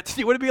met.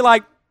 You would be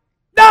like,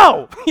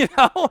 no,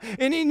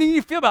 and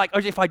you feel like,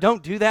 if I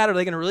don't do that, are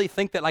they going to really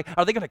think that, like,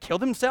 are they going to kill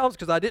themselves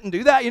because I didn't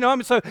do that?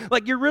 So,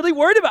 like, you're really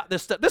worried about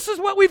this stuff. This is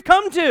what we've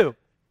come to.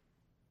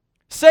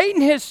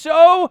 Satan has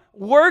so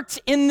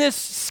worked in this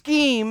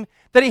scheme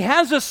that he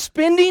has us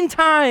spending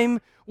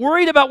time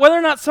worried about whether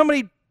or not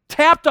somebody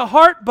tapped a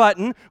heart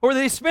button or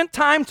they spent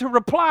time to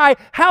reply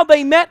how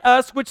they met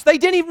us, which they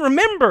didn't even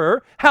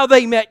remember how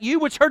they met you,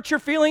 which hurts your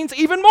feelings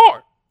even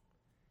more.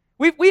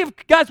 We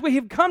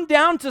have come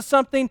down to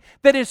something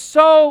that is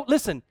so,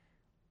 listen,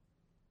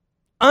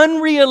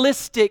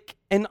 unrealistic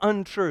and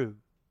untrue.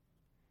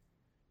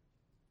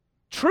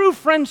 True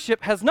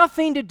friendship has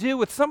nothing to do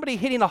with somebody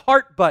hitting a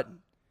heart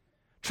button.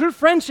 True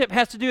friendship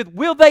has to do with,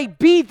 will they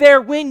be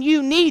there when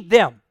you need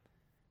them?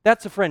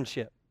 That's a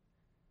friendship.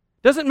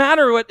 It doesn't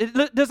matter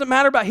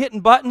about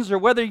hitting buttons or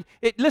whether,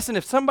 listen,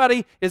 if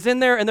somebody is in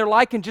there and they're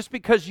liking just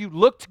because you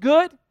looked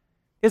good,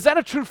 is that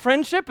a true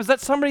friendship? Is that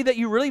somebody that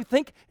you really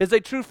think is a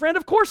true friend?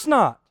 Of course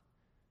not.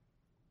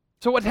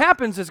 So what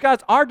happens is, guys,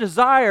 our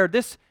desire,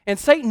 and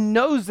Satan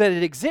knows that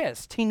it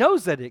exists. He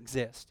knows that it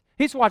exists.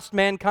 He's watched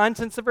mankind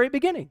since the very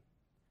beginning.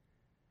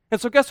 And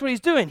so guess what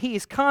he's doing? He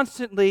is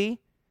constantly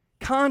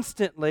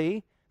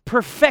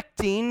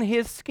perfecting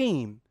his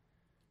scheme.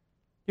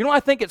 I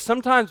think it's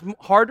sometimes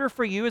harder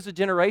for you as a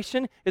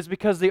generation is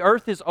because the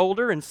earth is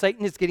older and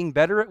Satan is getting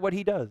better at what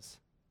he does.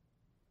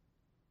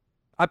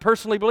 I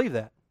personally believe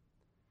that.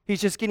 He's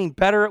just getting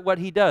better at what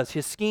he does.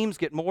 His schemes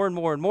get more and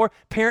more and more.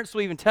 Parents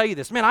will even tell you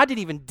this. Man, I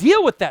didn't even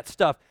deal with that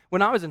stuff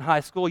when I was in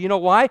high school. You know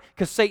why?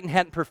 Because Satan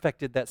hadn't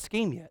perfected that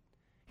scheme yet.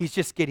 He's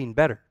just getting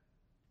better.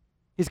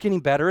 He's getting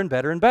better and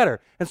better and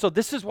better. And so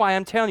this is why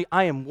I'm telling you,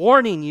 I am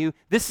warning you,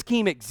 this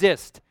scheme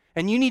exists.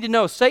 And you need to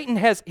know Satan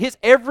has his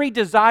every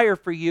desire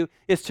for you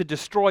is to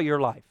destroy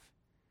your life.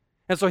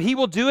 And so he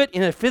will do it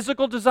in a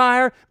physical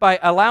desire by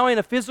allowing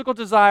a physical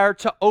desire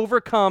to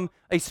overcome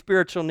a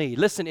spiritual need.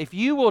 Listen, if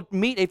you will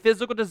meet a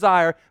physical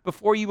desire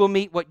before you will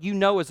meet what you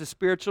know is a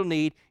spiritual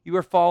need, you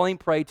are falling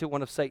prey to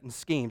one of Satan's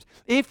schemes.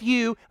 If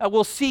you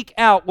will seek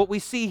out what we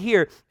see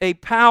here, a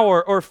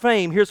power or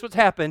fame, here's what's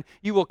happened.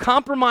 You will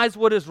compromise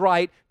what is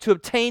right to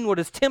obtain what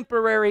is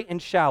temporary and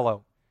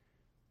shallow.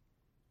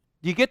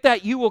 Do you get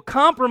that? You will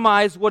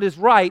compromise what is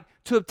right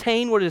to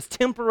obtain what is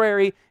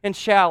temporary and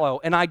shallow.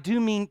 And I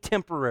do mean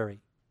temporary.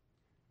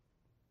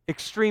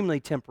 Extremely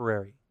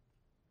temporary.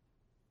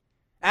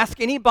 Ask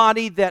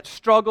anybody that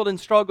struggled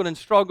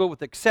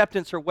with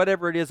acceptance or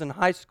whatever it is in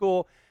high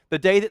school. The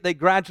day that they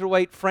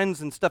graduate,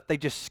 friends and stuff, they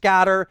just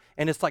scatter,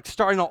 and it's like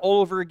starting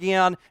all over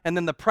again, and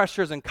then the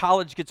pressures in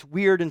college gets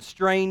weird and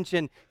strange,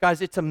 and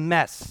guys, it's a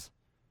mess.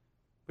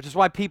 Which is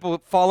why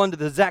people fall into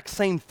the exact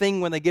same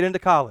thing when they get into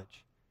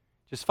college.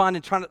 Just trying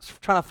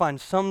to find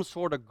some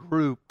sort of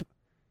group.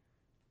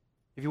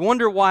 If you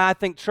wonder why I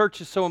think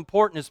church is so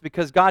important, it's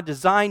because God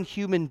designed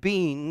human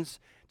beings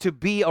to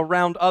be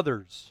around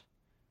others.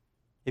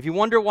 If you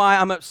wonder why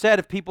I'm upset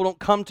if people don't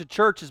come to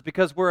church, it's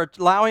because we're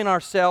allowing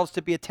ourselves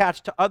to be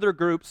attached to other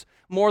groups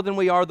more than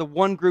we are the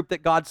one group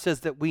that God says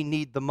that we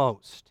need the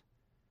most.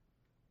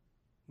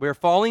 We're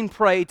falling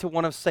prey to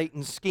one of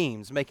Satan's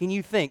schemes, making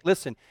you think,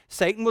 listen,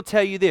 Satan will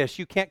tell you this,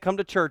 you can't come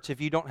to church if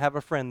you don't have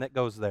a friend that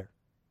goes there.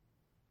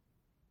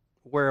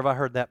 Where have I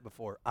heard that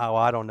before? Oh,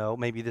 I don't know.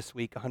 Maybe this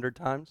week 100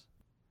 times.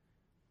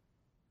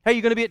 Hey,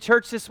 you going to be at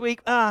church this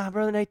week?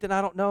 Brother Nathan,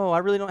 I don't know. I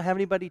really don't have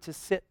anybody to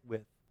sit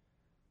with.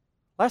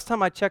 Last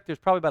time I checked, there's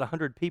probably about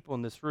 100 people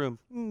in this room.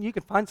 You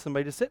can find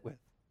somebody to sit with.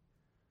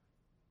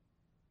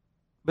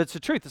 But it's the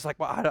truth. It's like,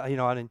 well, I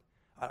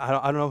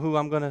don't know who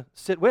I'm going to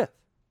sit with.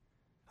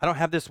 I don't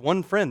have this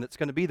one friend that's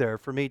going to be there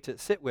for me to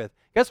sit with.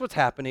 Guess what's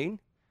happening?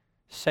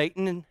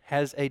 Satan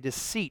has a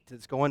deceit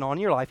that's going on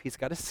in your life. He's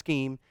got a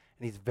scheme,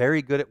 and he's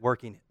very good at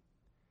working it.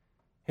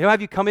 You know, have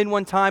you come in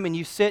one time and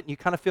you sit and you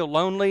kind of feel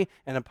lonely,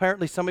 and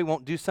apparently somebody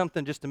won't do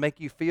something just to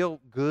make you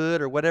feel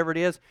good or whatever it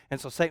is,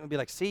 and so Satan would be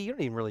like, see, you don't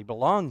even really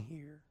belong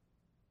here.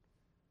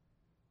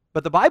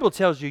 But the Bible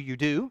tells you you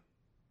do.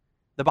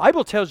 The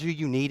Bible tells you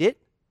you need it.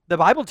 The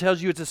Bible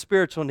tells you it's a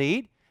spiritual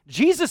need.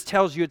 Jesus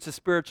tells you it's a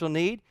spiritual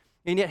need.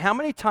 And yet how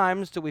many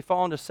times do we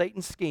fall into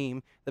Satan's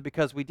scheme that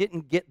because we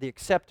didn't get the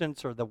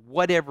acceptance or the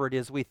whatever it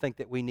is we think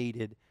that we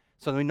needed,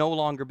 so we no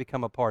longer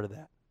become a part of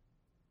that?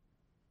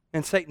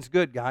 And Satan's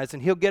good, guys,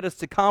 and he'll get us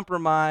to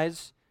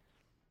compromise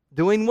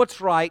doing what's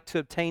right to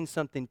obtain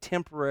something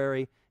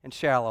temporary and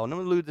shallow. And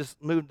I'm going to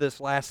move this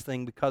last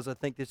thing because I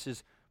think this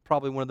is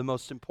probably one of the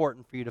most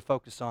important for you to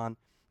focus on.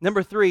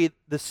 Number 3,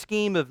 the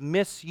scheme of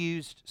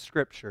misused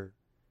Scripture.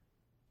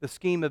 The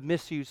scheme of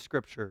misused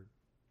Scripture.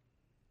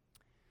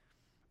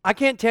 I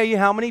can't tell you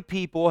how many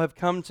people have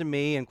come to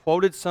me and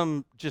quoted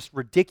some just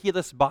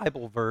ridiculous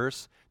Bible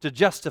verse to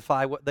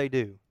justify what they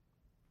do.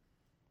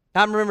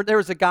 I remember there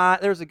was a guy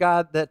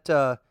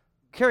that,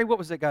 Kerry, what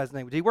was that guy's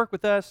name? Did he work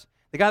with us?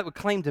 The guy that would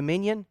claim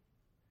dominion?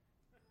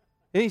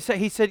 And he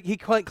said he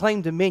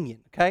claimed dominion,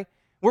 okay?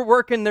 We're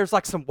working, there's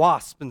like some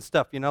wasp and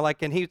stuff, you know,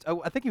 like, and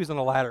I think he was on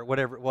a ladder or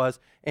whatever it was,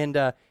 and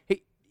there's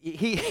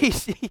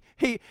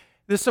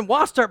some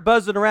wasps start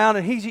buzzing around,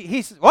 and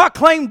he says, well, I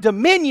claim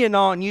dominion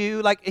on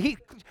you. Like, he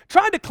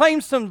tried to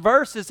claim some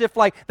verses if,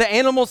 like, the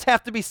animals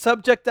have to be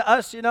subject to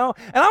us, you know.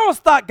 And I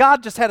almost thought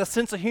God just had a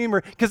sense of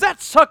humor because that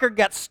sucker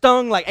got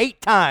stung like 8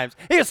 times.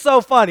 It was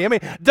so funny. I mean,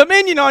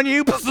 dominion on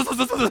you.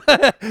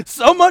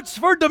 So much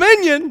for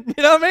dominion.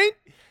 You know what I mean?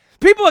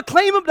 People that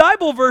claim a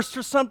Bible verse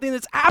for something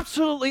that's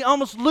absolutely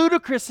almost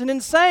ludicrous and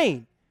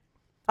insane.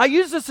 I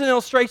use this as an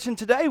illustration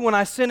today when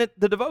I sent it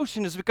the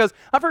devotion is because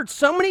I've heard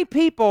so many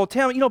people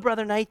tell me, you know,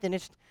 Brother Nathan,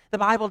 the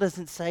Bible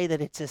doesn't say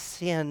that it's a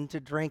sin to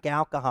drink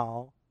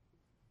alcohol.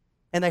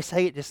 And they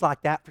say it just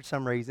like that for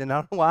some reason.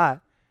 I don't know why.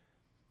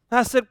 And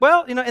I said,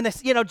 well, you know, and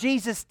this, you know,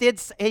 Jesus did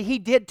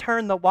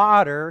turn the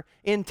water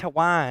into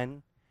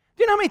wine.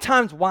 Do you know how many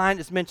times wine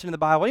is mentioned in the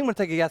Bible? Anyone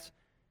take a guess?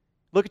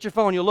 Look at your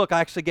phone. You'll look. I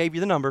actually gave you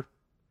the number.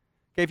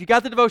 Okay, if you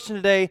got the devotion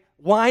today,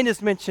 wine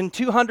is mentioned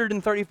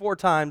 234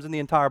 times in the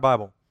entire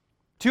Bible.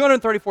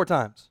 234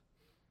 times.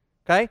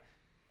 Okay?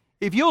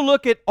 If you'll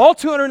look at all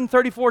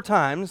 234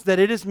 times that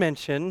it is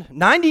mentioned,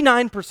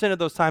 99% of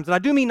those times, and I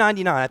do mean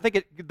 99, I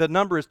think the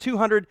number is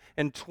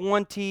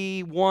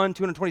 221,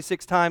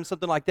 226 times,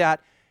 something like that,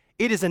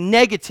 it is a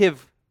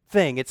negative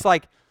thing. It's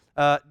like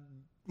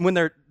when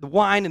they're the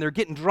wine and they're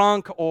getting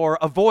drunk, or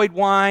avoid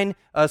wine.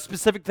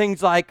 Specific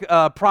things like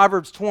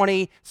Proverbs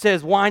 20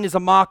 says wine is a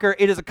mocker.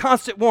 It is a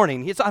constant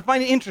warning. I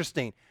find it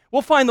interesting.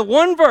 We'll find the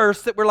one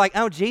verse that we're like,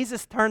 oh,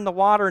 Jesus turned the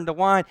water into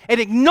wine,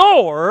 and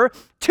ignore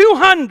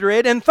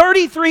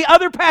 233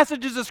 other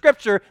passages of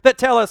Scripture that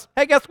tell us,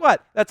 hey, guess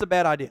what? That's a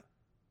bad idea.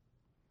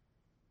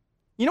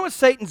 You know what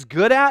Satan's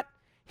good at?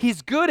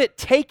 He's good at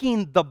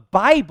taking the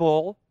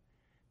Bible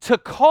to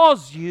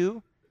cause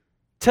you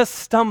to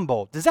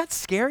stumble. Does that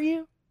scare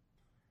you?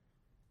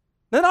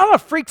 That ought to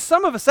freak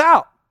some of us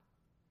out.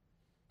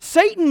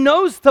 Satan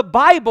knows the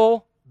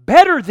Bible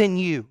better than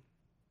you.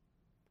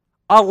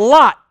 A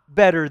lot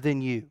better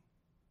than you.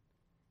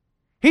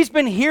 He's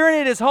been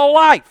hearing it his whole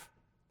life.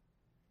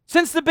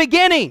 Since the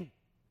beginning,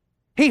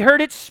 he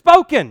heard it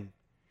spoken.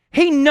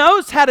 He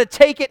knows how to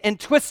take it and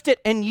twist it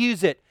and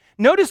use it.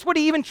 Notice what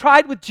he even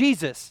tried with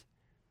Jesus.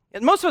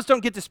 And most of us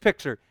don't get this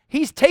picture.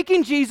 He's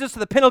taking Jesus to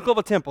the pinnacle of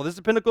a temple. This is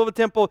the pinnacle of a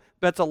temple.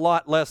 That's a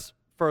lot less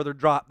further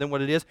drop than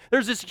what it is.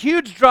 There's this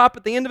huge drop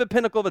at the end of a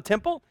pinnacle of a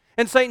temple,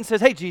 and Satan says,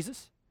 hey,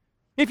 Jesus,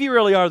 if you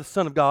really are the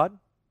Son of God,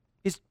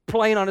 he's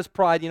playing on his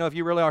pride, you know, if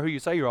you really are who you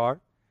say you are.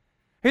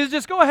 He says,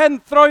 just go ahead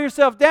and throw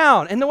yourself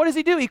down. And then what does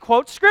he do? He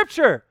quotes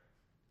Scripture.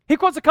 He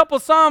quotes a couple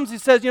of Psalms. He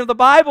says, you know, the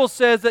Bible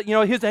says that, you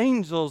know, his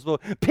angels will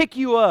pick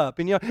you up.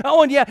 And, you know,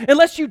 oh, and yeah,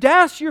 unless you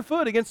dash your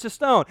foot against a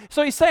stone.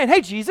 So he's saying,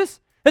 hey, Jesus,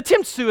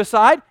 attempt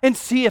suicide and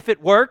see if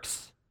it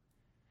works.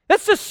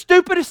 That's the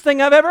stupidest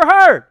thing I've ever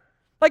heard.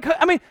 Like,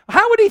 I mean,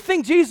 how would he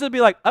think Jesus would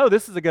be like, oh,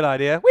 this is a good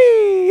idea.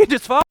 Whee,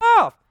 just fall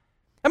off.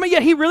 I mean,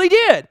 yeah, he really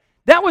did.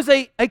 That was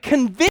a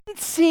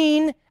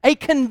convincing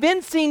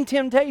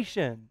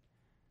temptation.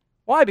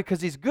 Why?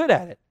 Because he's good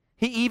at it.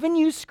 He even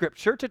used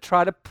Scripture to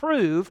try to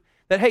prove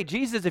that, hey,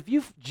 Jesus, if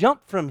you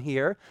jump from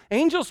here,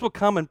 angels will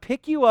come and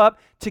pick you up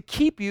to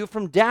keep you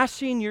from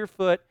dashing your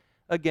foot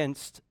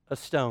against a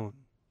stone.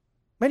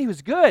 Man, he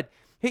was good.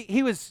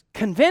 He was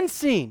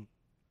convincing.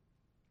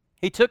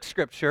 He took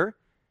Scripture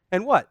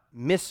and what?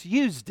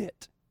 Misused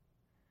it.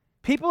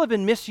 People have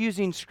been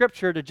misusing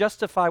Scripture to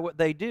justify what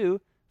they do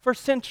for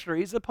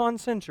centuries upon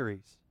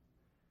centuries.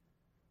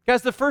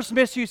 Guys, the first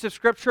misuse of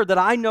Scripture that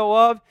I know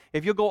of,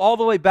 if you go all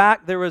the way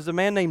back, there was a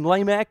man named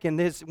Lamech,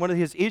 and one of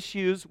his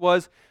issues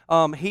was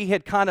he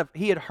had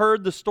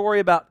heard the story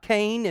about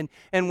Cain,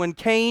 and when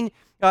Cain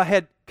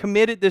had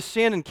committed this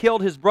sin and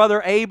killed his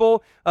brother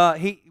Abel.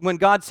 When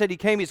God said he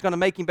came, he's going to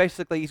make him he's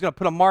going to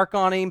put a mark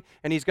on him,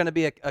 and he's going to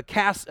be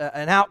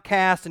an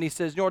outcast. And he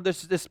says, Lord,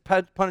 this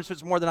punishment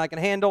is more than I can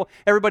handle.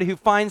 Everybody who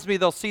finds me,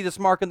 they'll see this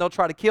mark and they'll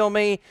try to kill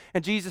me.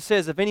 And Jesus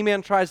says, if any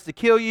man tries to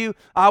kill you,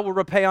 I will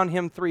repay on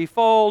him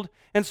threefold.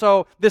 And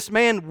so this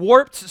man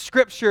warped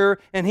Scripture,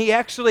 and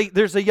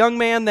there's a young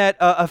man that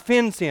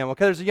offends him.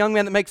 Okay, there's a young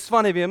man that makes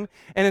fun of him,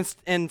 and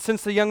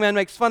since the young man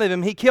makes fun of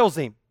him, he kills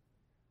him.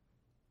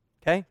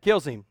 Okay,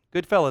 kills him.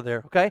 Good fella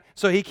there, okay?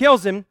 So he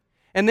kills him,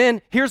 and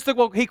then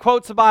he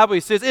quotes the Bible. He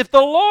says, if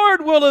the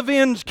Lord will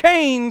avenge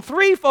Cain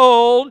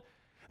threefold,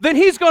 then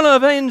he's going to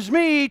avenge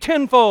me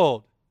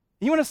tenfold.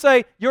 You want to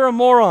say, you're a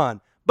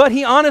moron. But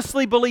he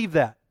honestly believed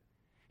that.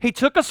 He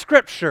took a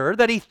Scripture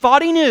that he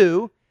thought he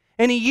knew,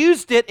 and he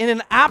used it in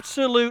an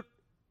absolute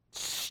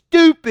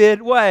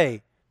stupid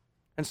way.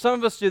 And some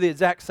of us do the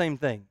exact same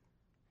thing.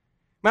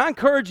 I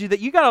encourage you that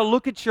you got to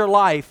look at your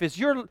life. Is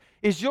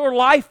your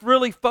life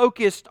really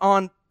focused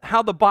on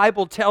how the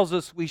Bible tells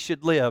us we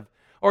should live?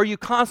 Or are you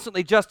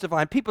constantly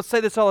justifying? People say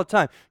this all the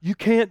time. You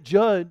can't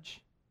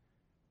judge.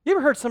 You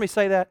ever heard somebody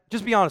say that?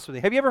 Just be honest with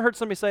me. Have you ever heard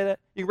somebody say that?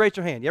 You can raise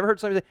your hand. You ever heard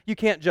somebody say, you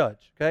can't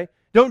judge, okay?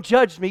 Don't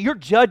judge me. You're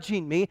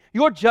judging me.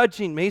 You're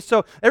judging me.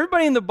 So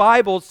everybody in the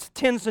Bible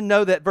tends to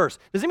know that verse.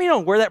 Does anybody know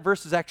where that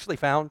verse is actually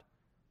found?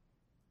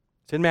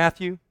 It's in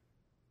Matthew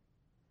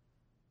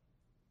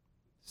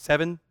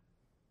 7.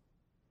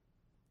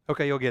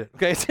 Okay, you'll get it.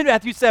 Okay, it's in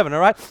Matthew 7, all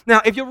right?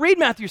 Now, if you read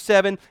Matthew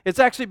 7, it's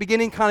actually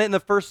beginning kind of in the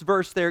first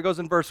verse there. It goes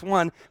in verse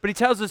 1. But he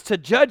tells us to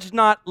judge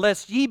not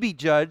lest ye be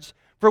judged,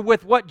 for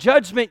with what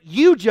judgment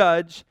you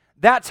judge,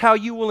 that's how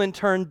you will in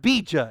turn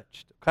be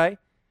judged, okay?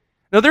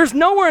 Now, there's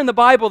nowhere in the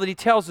Bible that he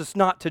tells us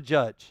not to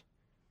judge.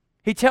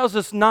 He tells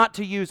us not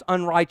to use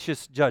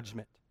unrighteous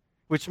judgment,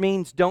 which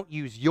means don't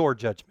use your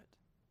judgment.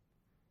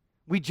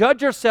 We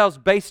judge ourselves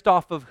based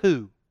off of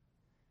who?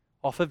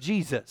 Off of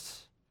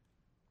Jesus.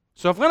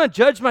 So if I'm going to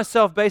judge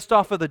myself based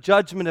off of the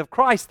judgment of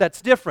Christ,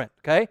 that's different,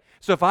 okay?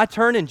 So if I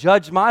turn and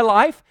judge my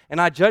life,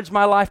 and I judge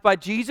my life by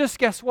Jesus,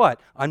 guess what?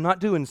 I'm not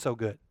doing so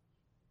good.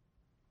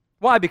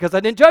 Why? Because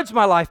I didn't judge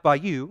my life by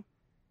you.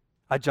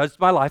 I judged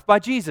my life by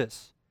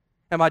Jesus.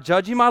 Am I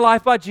judging my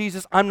life by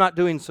Jesus? I'm not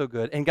doing so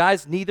good. And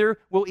guys, neither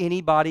will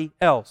anybody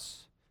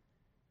else.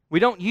 We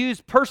don't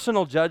use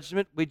personal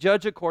judgment. We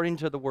judge according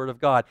to the Word of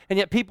God. And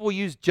yet people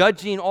use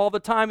judging all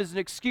the time as an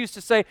excuse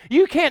to say,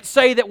 you can't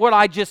say that what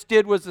I just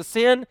did was a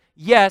sin.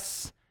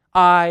 Yes,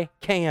 I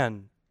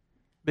can.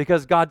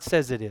 Because God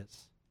says it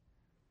is.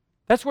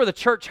 That's where the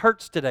church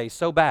hurts today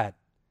so bad.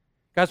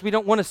 Guys, we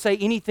don't want to say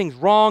anything's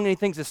wrong,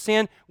 anything's a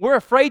sin. We're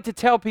afraid to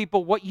tell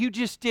people what you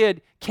just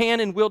did can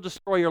and will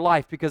destroy your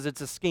life because it's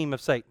a scheme of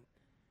Satan.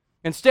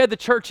 Instead, the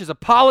church is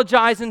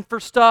apologizing for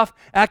stuff,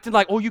 acting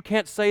like, oh, you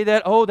can't say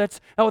that. Oh, that's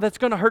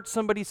going to hurt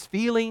somebody's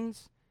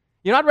feelings.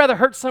 You know, I'd rather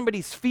hurt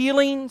somebody's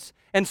feelings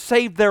and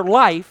save their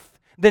life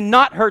than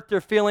not hurt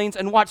their feelings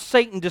and watch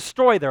Satan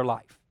destroy their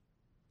life.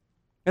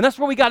 And that's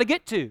where we got to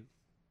get to.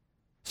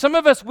 Some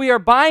of us, we are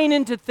buying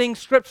into things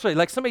scripturally.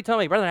 Like somebody told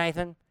me, Brother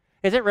Nathan,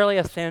 is it really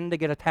a sin to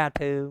get a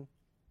tattoo?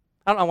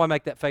 I don't know why I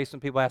make that face when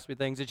people ask me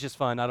things. It's just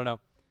fun. I don't know.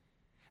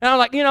 And I'm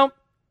like,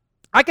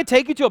 I could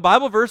take you to a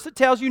Bible verse that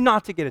tells you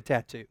not to get a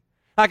tattoo.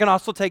 I can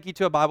also take you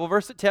to a Bible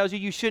verse that tells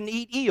you shouldn't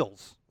eat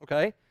eels,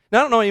 okay? Now,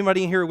 I don't know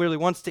anybody in here who really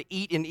wants to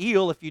eat an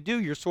eel. If you do,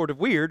 you're sort of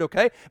weird,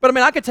 okay? But,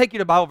 I could take you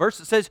to a Bible verse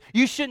that says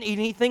you shouldn't eat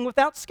anything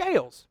without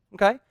scales,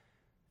 okay?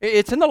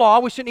 It's in the law.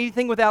 We shouldn't eat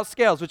anything without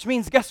scales, which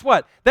means, guess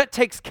what? That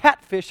takes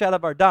catfish out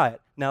of our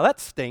diet. Now, that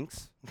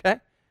stinks, okay?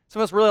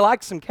 Some of us really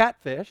like some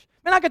catfish.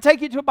 I could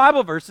take you to a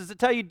Bible verses that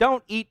tell you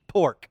don't eat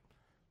pork.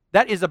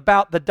 That is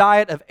about the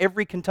diet of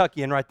every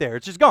Kentuckian right there.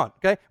 It's just gone,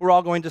 okay? We're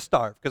all going to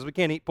starve because we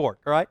can't eat pork,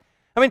 all right?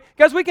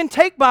 Guys, we can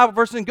take Bible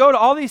verses and go to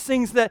all these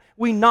things that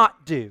we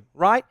not do,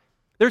 right?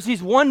 There's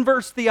these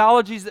one-verse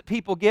theologies that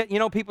people get.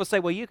 People say,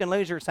 well, you can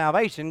lose your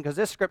salvation because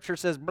this scripture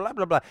says blah,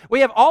 blah, blah. We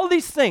have all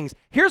these things.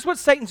 Here's what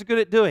Satan's good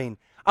at doing.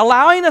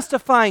 Allowing us to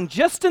find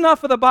just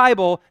enough of the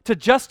Bible to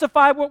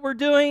justify what we're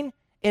doing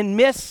and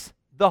miss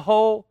the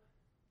whole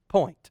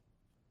point.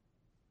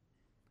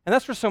 And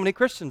that's where so many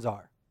Christians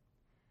are.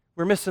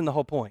 We're missing the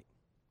whole point.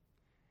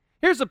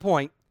 Here's the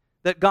point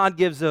that God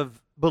gives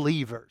of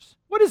believers.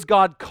 What has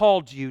God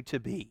called you to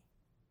be?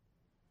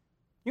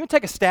 You want to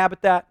take a stab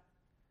at that?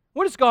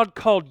 What has God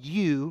called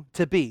you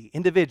to be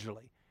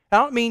individually? I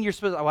don't mean you're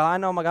supposed to, well, I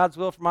know my God's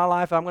will for my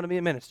life, I'm going to be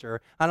a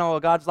minister. I know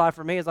what God's life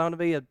for me is I'm going to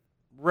be a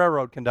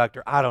railroad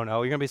conductor. I don't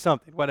know, you're going to be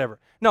something, whatever.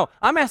 No,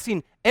 I'm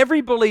asking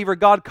every believer,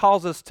 God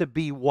calls us to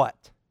be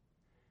what?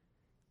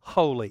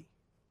 Holy.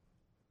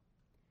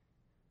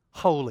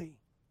 Holy.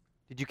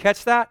 Did you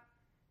catch that?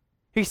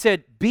 He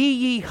said, be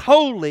ye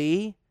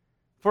holy,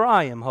 for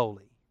I am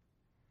holy.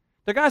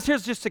 Now, guys,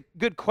 here's just a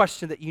good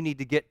question that you need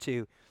to get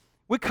to.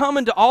 We come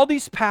into all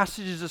these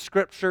passages of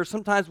Scripture.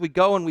 Sometimes we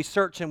go and we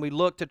search and we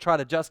look to try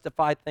to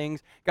justify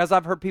things. Guys,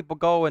 I've heard people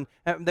go and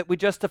that we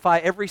justify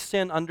every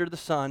sin under the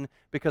sun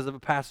because of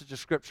a passage of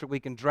Scripture we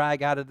can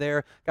drag out of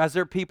there. Guys,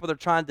 there are people that are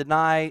trying to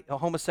deny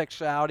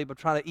homosexuality, but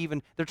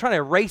they're trying to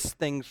erase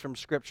things from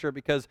Scripture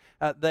because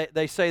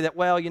they say that,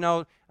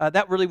 well,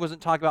 that really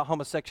wasn't talking about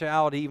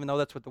homosexuality, even though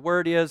that's what the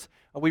word is.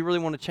 We really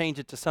want to change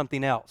it to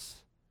something else.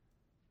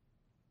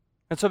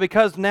 And so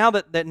because now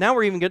now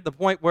we're even getting to the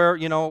point where,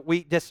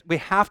 we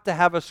have to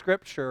have a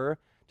Scripture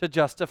to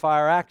justify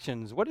our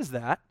actions. What is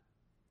that?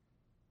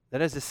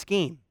 That is a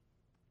scheme.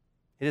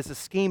 It is a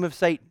scheme of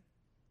Satan.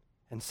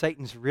 And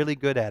Satan's really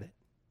good at it.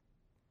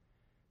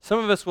 Some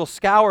of us will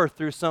scour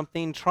through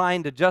something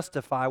trying to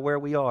justify where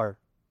we are.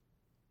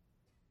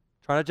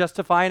 Trying to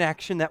justify an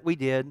action that we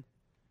did.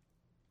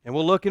 And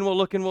we'll look and we'll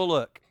look and we'll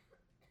look.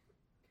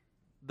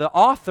 The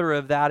author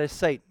of that is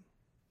Satan.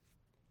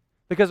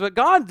 Because what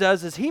God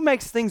does is He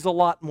makes things a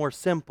lot more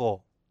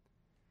simple.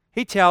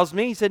 He tells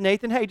me, He said,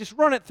 Nathan, hey, just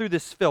run it through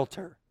this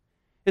filter.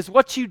 Is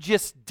what you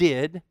just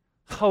did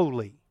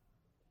holy?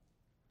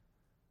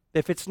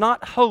 If it's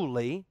not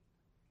holy,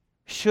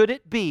 should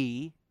it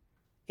be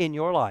in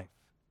your life?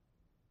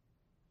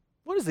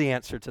 What is the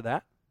answer to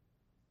that?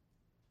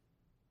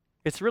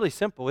 It's really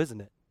simple,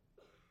 isn't it?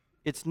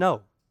 It's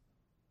no.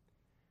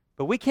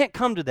 But we can't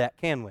come to that,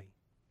 can we?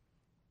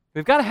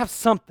 We've got to have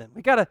something.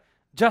 We've got to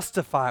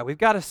justify. We've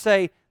got to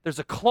say there's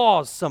a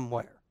clause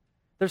somewhere.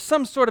 There's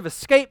some sort of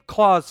escape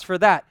clause for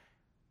that.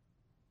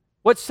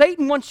 What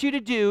Satan wants you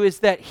to do is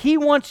that he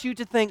wants you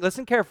to think,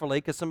 listen carefully,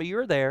 because some of you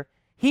are there,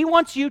 he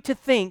wants you to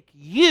think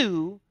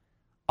you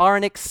are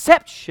an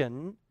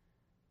exception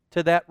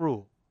to that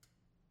rule.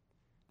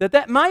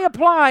 That might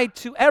apply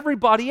to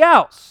everybody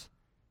else,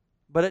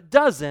 but it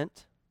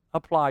doesn't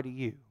apply to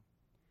you.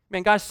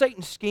 Man, guys,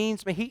 Satan's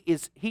schemes, man, he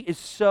is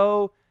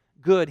so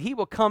good. He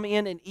will come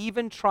in and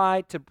even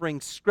try to bring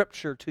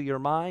Scripture to your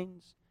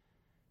minds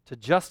to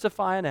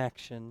justify an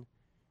action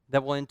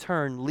that will in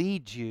turn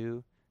lead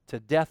you to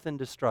death and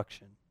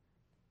destruction.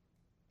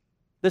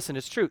 Listen,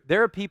 it's true.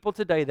 There are people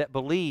today that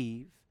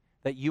believe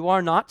that you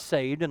are not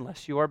saved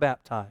unless you are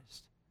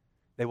baptized.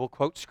 They will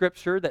quote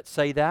Scripture that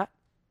say that,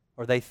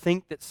 or they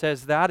think that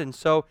says that, and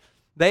so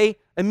they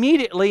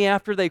immediately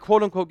after they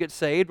quote-unquote get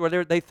saved,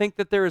 or they think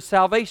that there is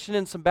salvation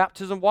in some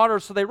baptism water,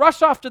 so they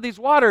rush off to these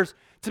waters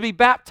to be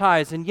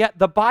baptized. And yet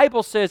the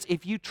Bible says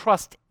if you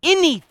trust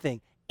anything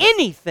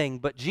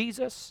but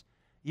Jesus,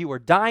 you are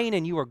dying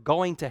and you are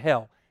going to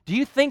hell. Do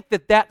you think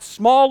that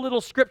small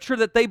little Scripture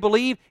that they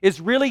believe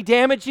is really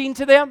damaging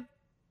to them?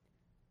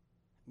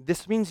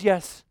 This means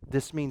yes,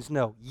 this means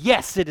no.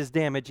 Yes, it is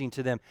damaging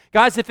to them.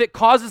 Guys, if it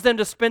causes them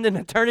to spend an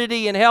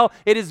eternity in hell,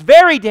 it is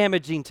very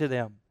damaging to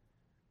them.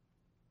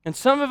 And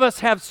some of us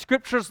have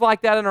scriptures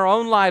like that in our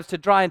own lives to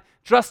try and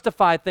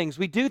justify things.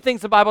 We do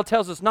things the Bible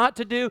tells us not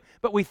to do,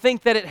 but we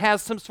think that it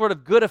has some sort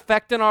of good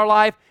effect in our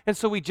life, and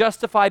so we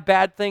justify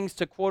bad things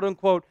to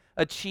quote-unquote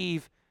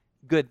achieve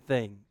good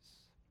things.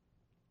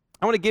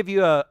 I want to give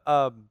you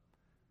a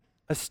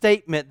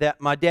statement that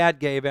my dad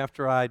gave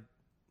after I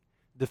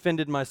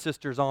defended my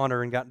sister's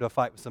honor and got into a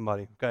fight with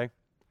somebody, okay?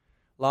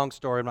 Long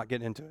story, I'm not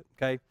getting into it,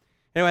 okay?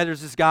 Anyway,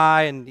 there's this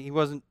guy, and he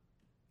wasn't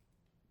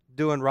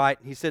doing right.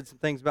 He said some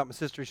things about my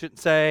sister he shouldn't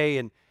say,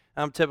 and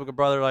I'm a typical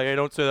brother, like, hey,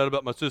 don't say that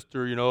about my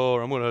sister,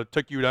 or I'm going to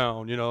take you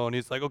down, and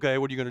he's like, okay,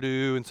 what are you going to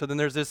do? And so then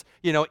there's this,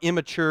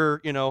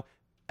 immature,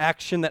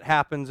 action that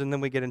happens, and then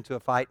we get into a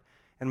fight.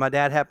 And my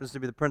dad happens to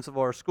be the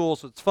principal of our school,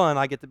 so it's fun.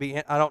 I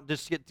don't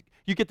just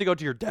you get to go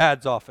to your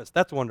dad's office.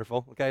 That's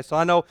wonderful, okay? So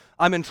I know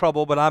I'm in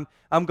trouble, but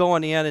I'm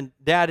going in, and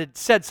Dad had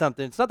said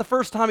something. It's not the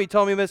first time he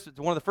told me this. It's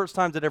one of the first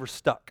times it ever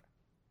stuck.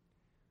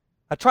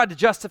 I tried to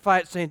justify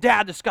it, saying,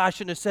 Dad, this guy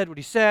shouldn't have said what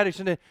he said. He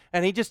shouldn't have.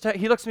 And he looks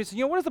at me and says,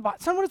 what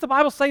does the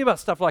Bible say about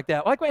stuff like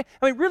that?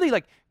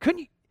 Really,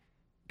 couldn't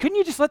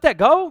you just let that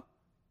go?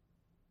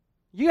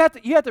 The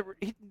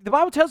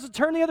Bible tells us to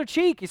turn the other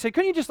cheek. He said,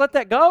 couldn't you just let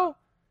that go?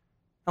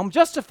 I'm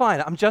justifying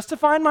it. I'm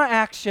justifying my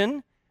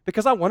action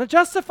because I want to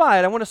justify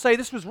it. I want to say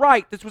this was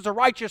right. This was a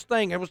righteous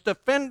thing. It was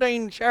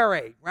defending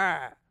Sherry.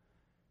 And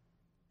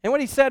what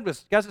he said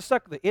was, guys, it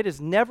stuck with it. It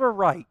is never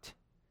right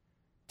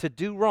to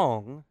do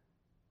wrong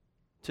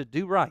to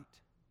do right.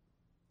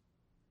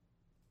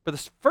 For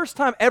the first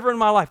time ever in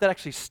my life, that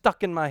actually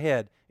stuck in my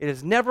head. It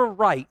is never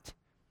right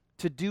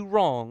to do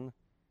wrong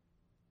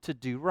to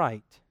do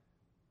right.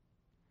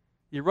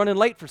 You're running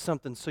late for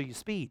something, so you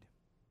speed.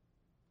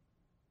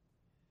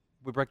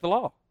 We break the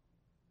law.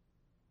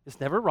 It's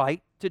never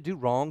right to do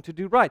wrong to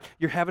do right.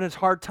 You're having a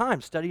hard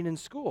time studying in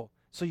school,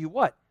 so you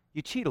what?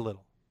 You cheat a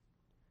little.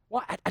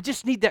 Why? I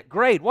just need that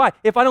grade. Why?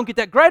 If I don't get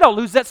that grade, I'll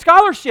lose that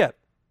scholarship.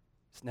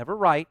 It's never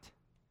right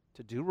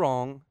to do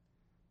wrong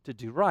to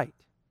do right.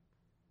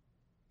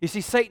 You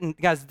see, Satan,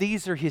 guys,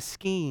 these are his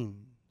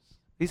schemes.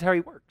 These are how he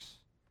works.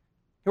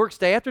 He works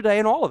day after day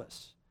in all of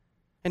us.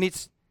 And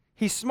he's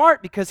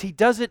smart because he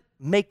doesn't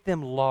make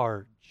them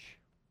large.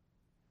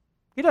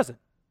 He doesn't.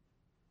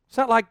 It's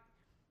not like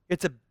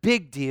it's a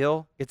big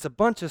deal. It's a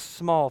bunch of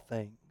small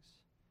things.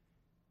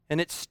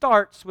 And it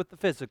starts with the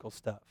physical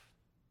stuff.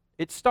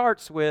 It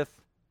starts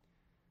with,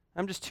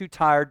 I'm just too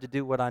tired to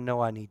do what I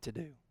know I need to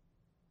do.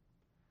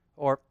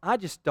 Or I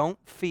just don't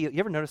feel, you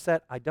ever notice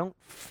that? I don't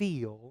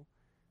feel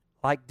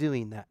like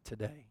doing that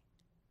today.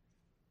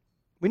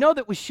 We know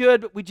that we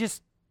should, but we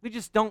just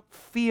don't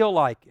feel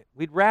like it.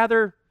 We'd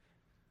rather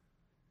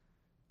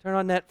turn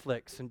on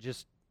Netflix and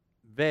just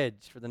veg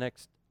for the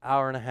next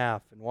hour and a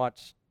half and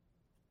watch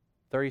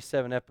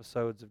 37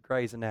 episodes of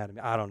Grey's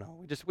Anatomy. I don't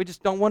know. We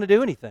just don't want to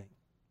do anything.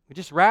 We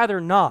just rather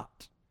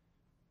not.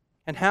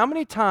 And how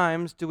many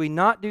times do we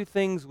not do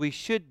things we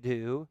should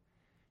do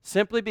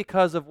simply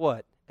because of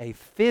what? A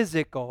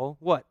physical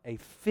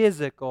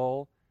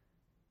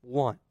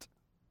want.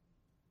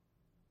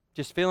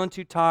 Just feeling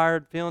too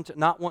tired,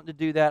 not wanting to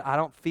do that. I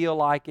don't feel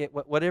like it,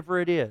 whatever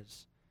it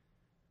is.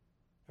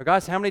 Or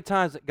guys, how many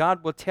times that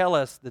God will tell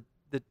us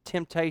the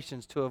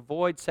temptations to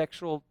avoid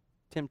sexual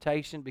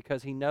temptation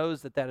because He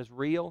knows that is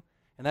real,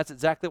 and that's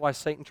exactly why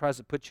Satan tries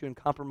to put you in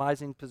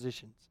compromising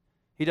positions.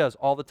 He does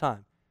all the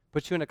time.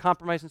 Put you in a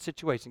compromising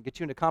situation, get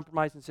you in a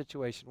compromising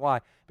situation.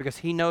 Why? Because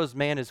he knows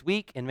man is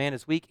weak, and man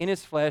is weak in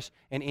his flesh,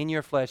 and in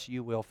your flesh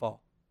you will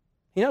fall.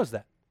 He knows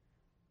that.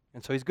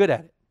 And so he's good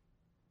at it.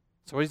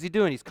 So what is he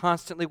doing? He's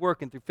constantly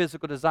working through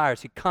physical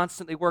desires. He's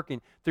constantly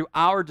working through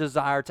our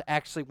desire to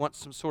actually want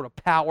some sort of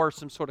power,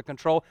 some sort of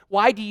control.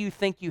 Why do you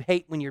think you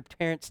hate when your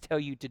parents tell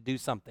you to do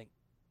something?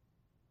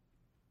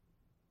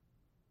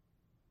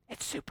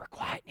 It's super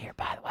quiet in here,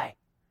 by the way.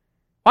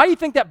 Why do you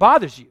think that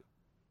bothers you?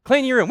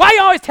 Clean your room. Why do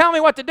you always tell me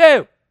what to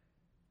do?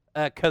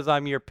 Because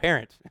I'm your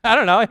parent. I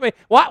don't know. I mean,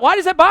 why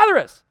does that bother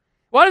us?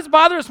 Why does it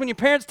bother us when your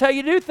parents tell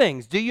you to do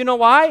things? Do you know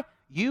why?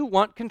 You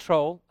want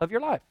control of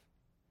your life.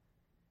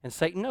 And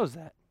Satan knows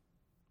that.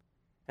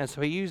 And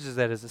so he uses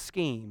that as a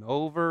scheme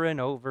over and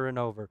over and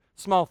over.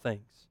 Small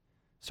things.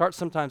 Starts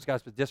sometimes,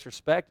 guys, with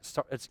disrespect.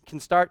 It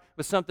can start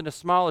with something as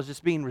small as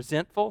just being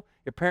resentful.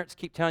 Your parents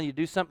keep telling you to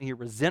do something. You're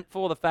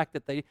resentful of the fact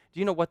that do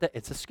you know what that?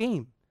 It's a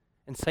scheme.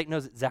 And Satan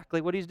knows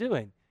exactly what he's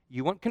doing.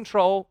 You want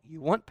control.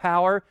 You want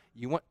power.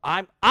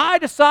 I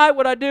decide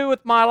what I do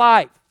with my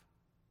life.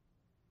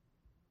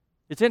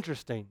 It's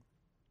interesting.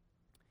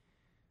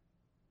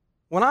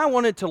 When I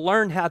wanted to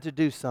learn how to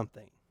do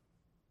something,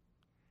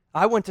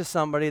 I went to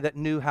somebody that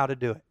knew how to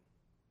do it.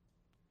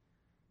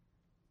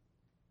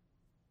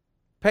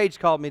 Paige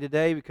called me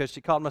today because she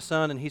called my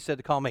son and he said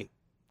to call me.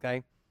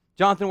 Okay?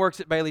 Jonathan works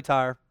at Bailey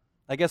Tire.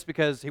 I guess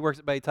because he works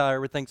at Bailey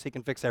Tire, he thinks he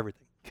can fix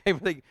everything.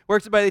 Okay? He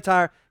works at Bailey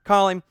Tire.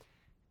 Call him.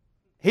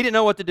 He didn't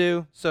know what to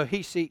do, so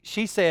he said,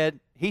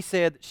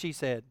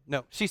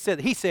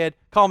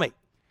 call me.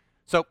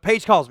 So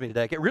Paige calls me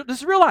today. Okay? This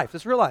is real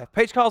life.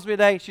 Paige calls me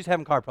today. She's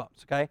having car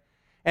problems, okay?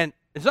 And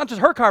it's not just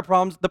her car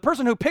problems. The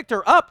person who picked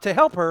her up to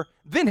help her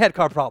then had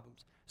car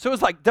problems. So it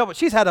was like double.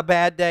 She's had a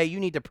bad day. You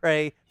need to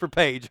pray for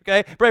Paige,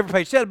 okay? Pray for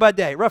Paige. She had a bad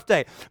day, rough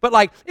day. But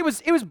like it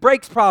was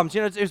brakes problems.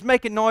 You know, it was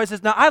making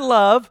noises. Now I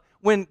love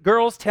when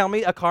girls tell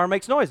me a car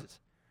makes noises.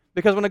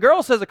 Because when a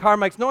girl says a car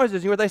makes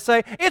noises, you know what they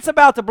say? It's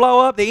about to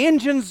blow up. The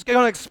engine's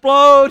going to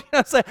explode. I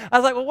was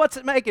like, well, what's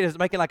it making? Is it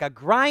making like a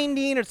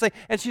grinding?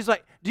 And she's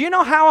like, do you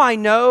know how I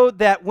know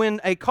that when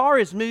a car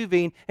is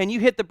moving and you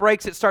hit the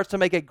brakes, it starts to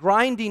make a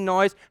grinding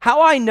noise?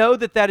 How I know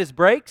that is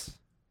brakes?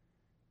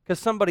 Because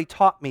somebody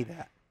taught me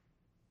that.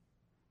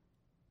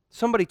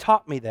 Somebody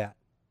taught me that.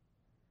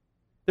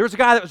 There was a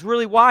guy that was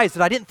really wise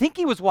that I didn't think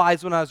he was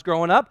wise when I was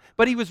growing up,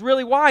 but he was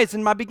really wise.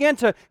 And I began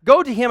to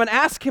go to him and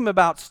ask him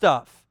about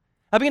stuff.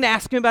 I began to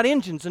ask him about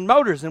engines and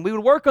motors, and we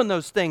would work on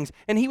those things.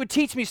 And he would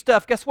teach me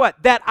stuff, guess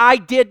what? That I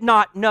did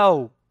not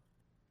know,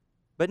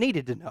 but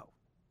needed to know.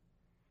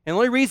 And the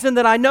only reason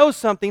that I know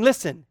something,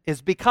 listen,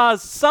 is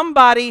because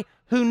somebody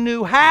who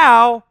knew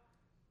how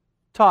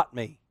taught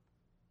me.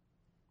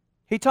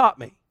 He taught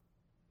me.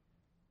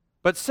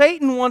 But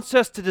Satan wants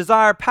us to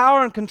desire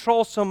power and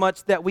control so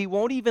much that we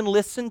won't even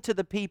listen to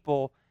the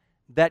people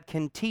that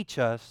can teach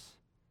us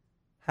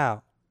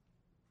how.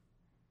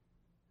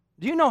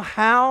 Do you know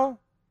how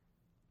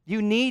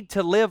you need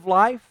to live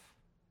life?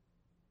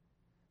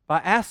 By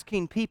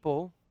asking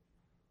people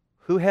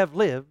who have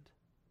lived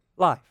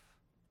life.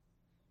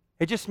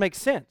 It just makes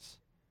sense.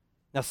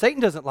 Now, Satan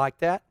doesn't like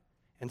that,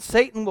 and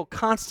Satan will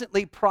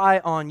constantly pry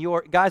on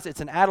guys,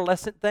 it's an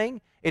adolescent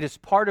thing. It is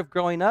part of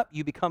growing up.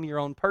 You become your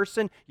own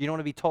person. You don't want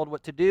to be told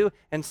what to do,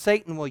 and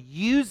Satan will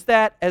use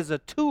that as a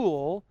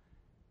tool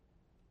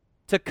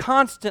to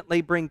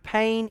constantly bring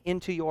pain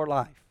into your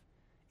life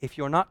if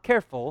you're not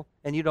careful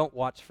and you don't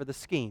watch for the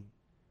scheme.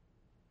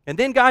 And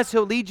then, guys,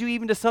 he'll lead you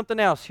even to something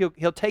else.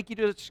 He'll take you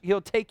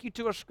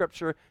to a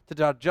scripture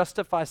to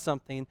justify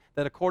something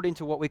that, according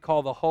to what we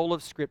call the whole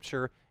of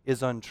Scripture,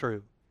 is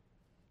untrue.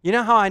 You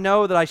know how I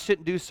know that I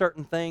shouldn't do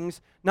certain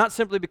things? Not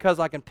simply because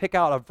I can pick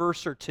out a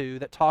verse or two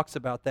that talks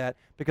about that,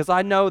 because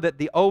I know that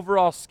the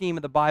overall scheme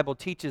of the Bible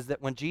teaches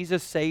that when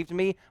Jesus saved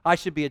me, I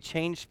should be a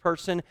changed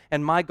person,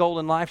 and my goal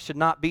in life should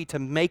not be to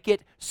make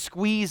it,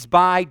 squeeze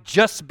by,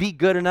 just be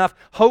good enough,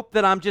 hope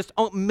that I'm just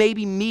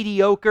maybe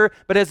mediocre,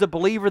 but as a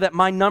believer that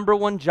my number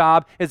one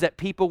job is that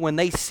people, when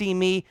they see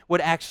me,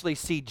 would actually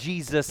see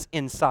Jesus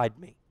inside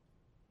me.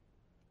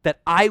 that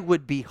I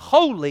would be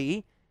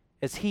holy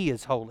as He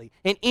is holy.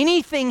 And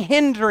anything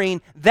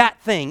hindering that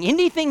thing,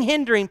 anything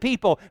hindering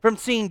people from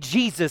seeing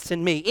Jesus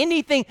in me,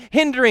 anything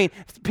hindering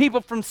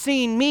people from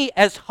seeing me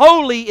as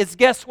holy is,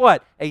 guess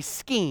what? A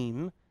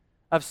scheme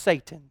of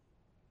Satan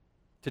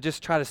to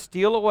just try to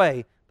steal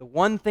away the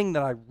one thing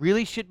that I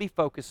really should be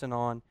focusing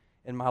on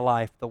in my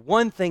life. The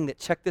one thing that,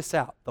 check this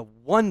out, the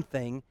one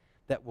thing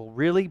that will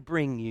really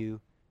bring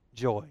you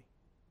joy.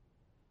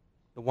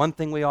 The one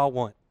thing we all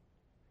want.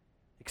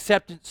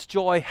 Acceptance,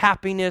 joy,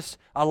 happiness,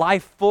 a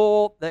life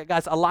full,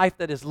 guys, a life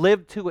that is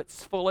lived to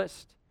its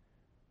fullest.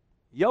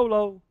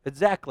 YOLO,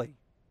 exactly.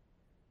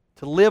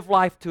 To live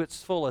life to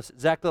its fullest,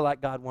 exactly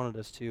like God wanted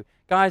us to.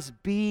 Guys,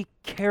 be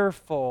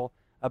careful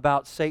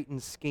about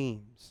Satan's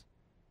schemes.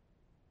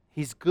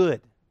 He's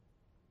good.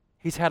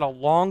 He's had a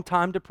long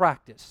time to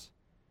practice.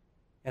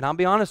 And I'll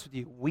be honest with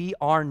you, we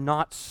are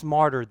not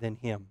smarter than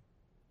him.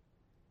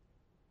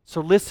 So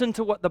listen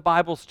to what the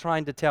Bible's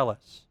trying to tell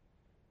us.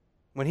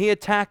 When he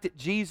attacked at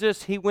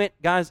Jesus,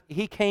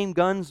 he came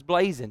guns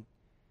blazing.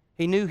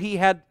 He knew he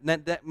had,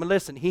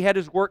 listen, he had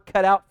his work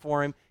cut out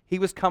for him. He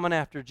was coming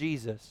after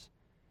Jesus.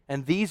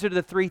 And these are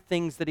the three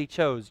things that he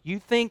chose. You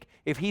think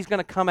if he's going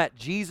to come at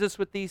Jesus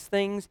with these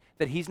things,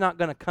 that he's not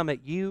going to come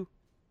at you?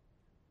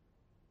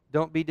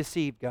 Don't be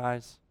deceived,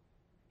 guys.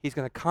 He's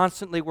going to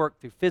constantly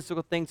work through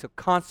physical things. He'll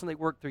constantly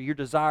work through your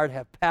desire to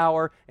have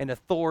power and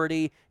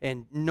authority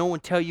and no one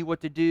tell you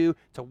what to do,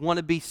 to want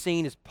to be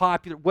seen as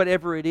popular,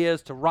 whatever it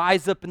is, to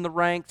rise up in the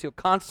ranks. He'll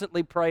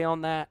constantly prey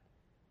on that.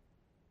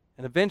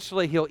 And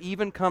eventually he'll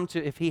even come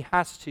to, if he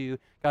has to,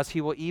 guys,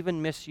 he will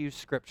even misuse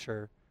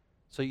Scripture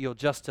so you'll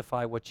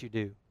justify what you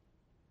do.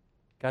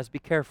 Guys, be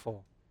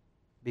careful.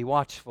 Be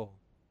watchful.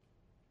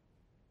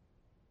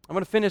 I'm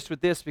going to finish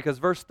with this because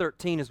verse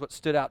 13 is what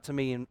stood out to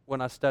me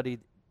when I studied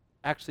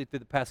actually through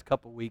the past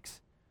couple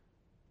weeks.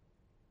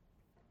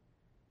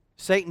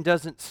 Satan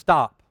doesn't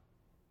stop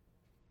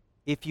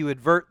if you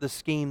advert the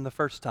scheme the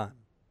first time.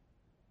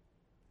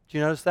 Did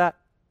you notice that?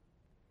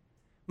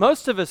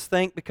 Most of us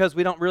think, because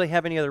we don't really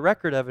have any other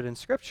record of it in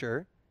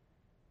Scripture,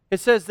 it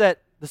says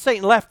that the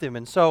Satan left him,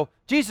 and so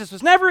Jesus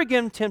was never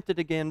again tempted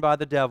again by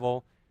the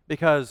devil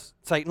because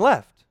Satan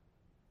left.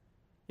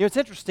 You know, it's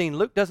interesting,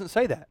 Luke doesn't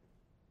say that.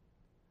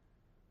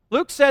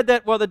 Luke said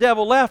that, well, the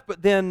devil left,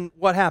 but then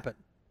what happened?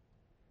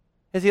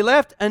 As he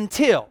left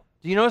until.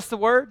 Do you notice the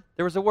word?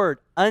 There was a word,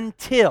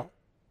 until.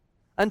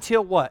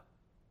 Until what?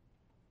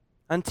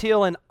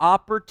 Until an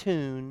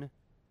opportune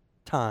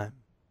time.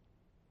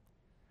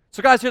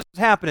 So guys, here's what's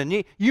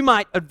happening. You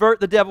might avert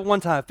the devil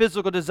one time.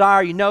 Physical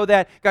desire, you know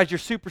that. Guys, you're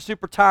super,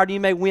 super tired. You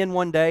may win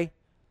one day.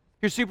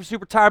 You're super,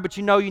 super tired, but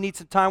you know you need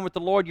some time with the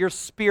Lord. Your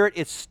spirit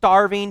is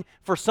starving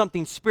for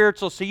something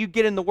spiritual. So you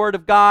get in the Word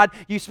of God.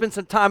 You spend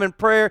some time in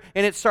prayer,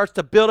 and it starts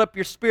to build up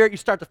your spirit. You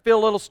start to feel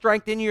a little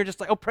strength in you. You're just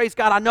like, oh, praise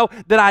God, I know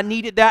that I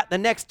needed that. The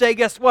next day,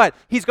 guess what?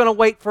 He's going to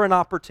wait for an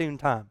opportune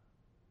time.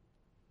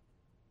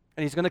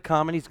 And he's going to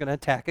come, and he's going to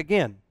attack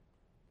again.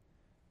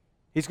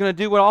 He's going to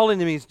do what all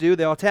enemies do.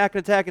 They'll attack and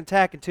attack and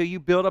attack until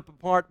you build up a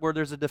part where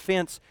there's a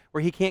defense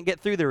where he can't get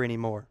through there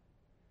anymore.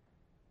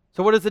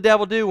 So what does the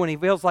devil do when he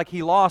feels like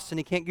he lost and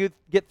he can't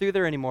get through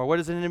there anymore? What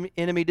does an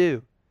enemy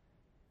do?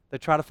 They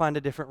try to find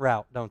a different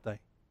route, don't they? And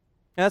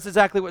that's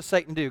exactly what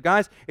Satan do.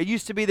 Guys, it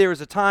used to be there was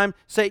a time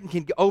Satan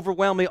can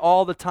overwhelm me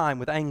all the time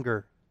with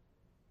anger.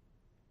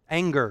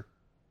 Anger.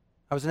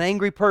 I was an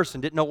angry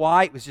person. Didn't know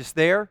why. It was just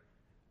there.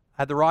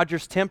 I had the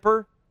Rogers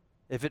temper.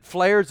 If it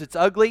flares, it's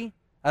ugly.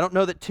 I don't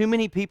know that too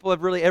many people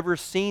have really ever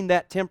seen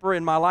that temper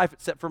in my life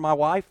except for my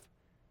wife.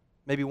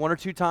 Maybe one or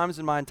two times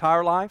in my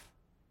entire life.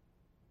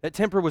 That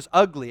temper was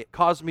ugly. It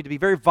caused me to be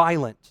very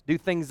violent, do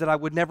things that I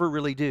would never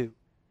really do.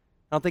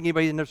 I don't think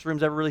anybody in this room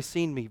has ever really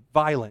seen me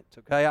violent,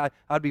 okay?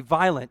 I'd be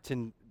violent,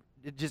 and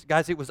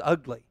it was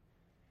ugly.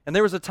 And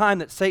there was a time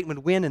that Satan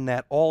would win in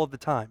that all of the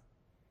time.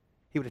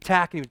 He would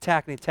attack and he would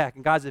attack and attack.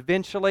 And guys,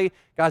 eventually,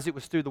 it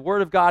was through the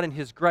Word of God and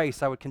His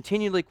grace. I would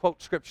continually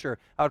quote Scripture.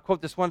 I would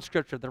quote this one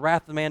Scripture, the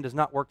wrath of man does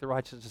not work the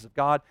righteousness of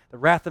God. The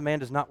wrath of man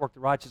does not work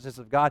the righteousness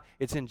of God.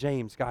 It's in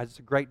James, guys. It's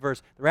a great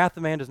verse. The wrath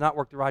of man does not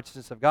work the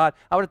righteousness of God.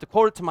 I would have to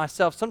quote it to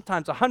myself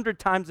sometimes 100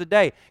 times a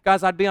day.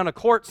 Guys, I'd be on a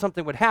court,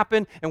 something would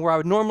happen, and where I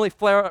would normally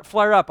flare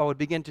up, I would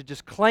begin to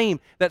just claim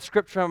that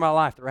Scripture in my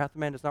life. The wrath of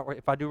man does not work.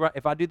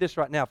 If I do this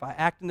right now, if I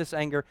act in this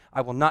anger,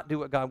 I will not do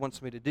what God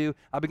wants me to do.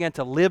 I began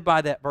to live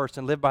by that verse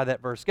and live by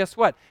that verse. Guess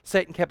what?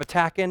 Satan kept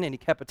attacking, and he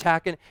kept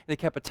attacking, and he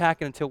kept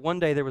attacking until one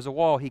day there was a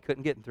wall he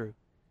couldn't get through.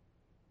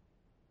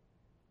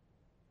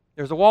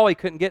 There was a wall he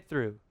couldn't get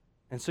through.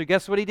 And so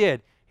guess what he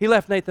did? He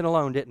left Nathan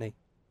alone, didn't he?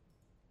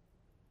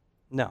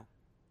 No.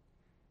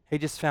 He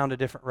just found a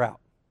different route.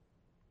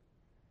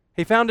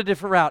 He found a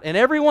different route. And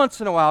every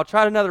once in a while,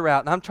 tried another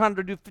route. And I'm trying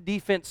to do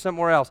defense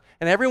somewhere else.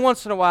 And every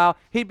once in a while,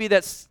 he'd be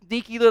that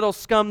sneaky little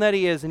scum that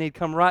he is, and he'd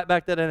come right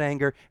back to that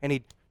anger, and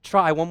he'd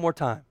try one more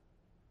time.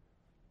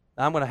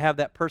 I'm going to have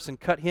that person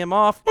cut him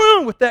off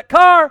with that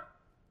car.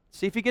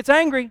 See if he gets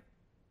angry.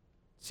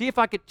 See if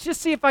I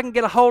can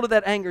get a hold of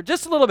that anger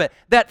just a little bit.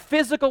 That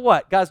physical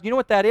what? Guys, you know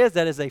what that is?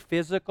 That is a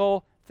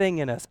physical thing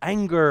in us.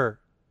 Anger.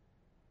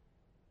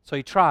 So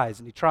he tries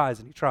and he tries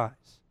and he tries.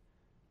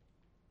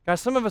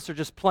 Guys, some of us are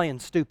just playing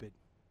stupid.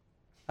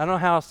 I don't know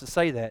how else to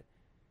say that.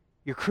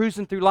 You're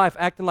cruising through life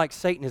acting like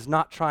Satan is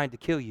not trying to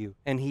kill you,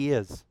 and he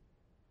is.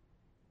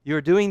 You're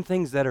doing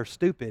things that are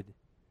stupid.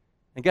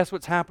 And guess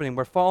what's happening?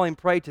 We're falling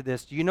prey to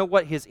this. Do you know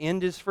what his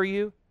end is for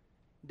you?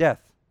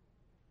 Death.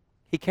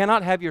 He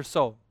cannot have your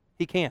soul.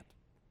 He can't.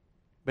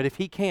 But if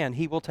he can,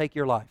 he will take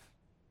your life.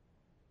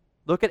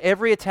 Look at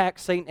every attack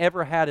Satan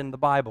ever had in the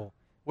Bible.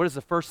 What is the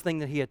first thing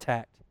that he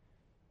attacked?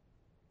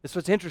 This is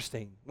what's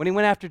interesting. When he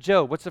went after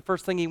Job, what's the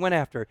first thing he went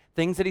after?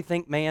 Things that he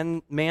think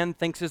man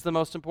thinks is the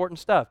most important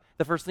stuff.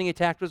 The first thing he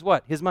attacked was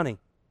what? His money.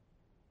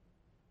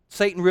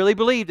 Satan really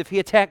believed if he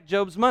attacked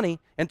Job's money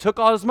and took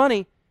all his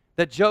money,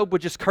 that Job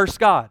would just curse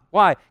God.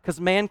 Why? Because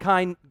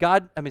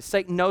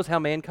Satan knows how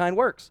mankind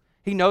works.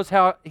 He knows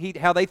how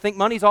they think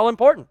money's all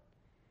important.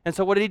 And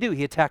so what did he do?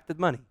 He attacked the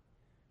money.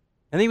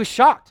 And he was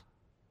shocked.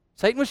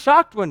 Satan was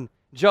shocked when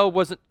Job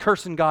wasn't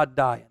cursing God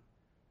dying.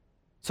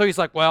 So he's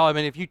like, well,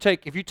 if you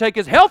take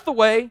his health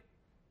away,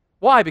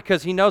 why?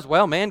 Because he knows,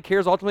 well, man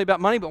cares ultimately about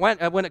money, but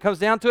when it comes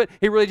down to it,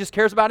 he really just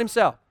cares about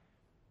himself.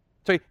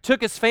 So he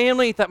took his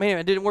family. He thought, man,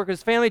 it didn't work with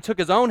his family. He took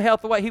his own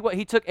health away.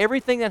 He took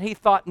everything that he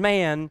thought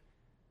man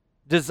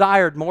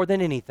desired more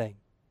than anything.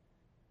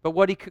 But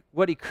what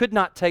he could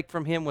not take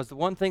from him was the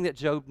one thing that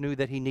Job knew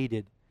that he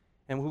needed.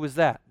 And who was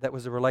that? That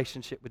was a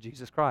relationship with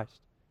Jesus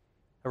Christ.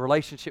 A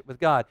relationship with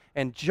God.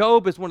 And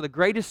Job is one of the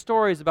greatest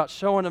stories about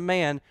showing a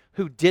man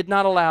who did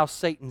not allow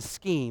Satan's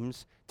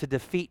schemes to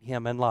defeat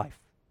him in life.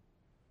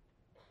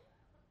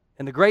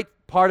 And the great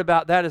part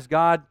about that is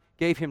God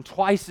gave him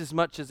twice as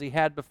much as he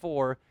had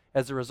before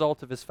as a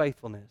result of his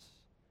faithfulness.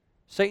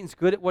 Satan's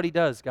good at what he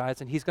does, guys,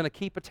 and he's going to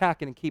keep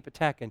attacking and keep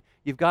attacking.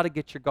 You've got to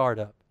get your guard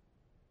up.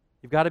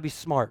 You've got to be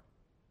smart.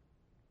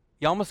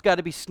 You almost got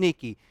to be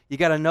sneaky. You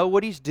got to know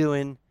what he's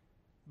doing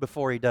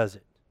before he does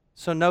it.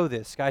 So know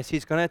this, guys,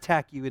 he's going to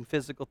attack you in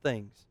physical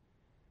things.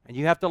 And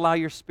you have to allow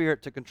your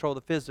spirit to control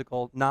the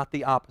physical, not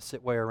the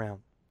opposite way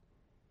around.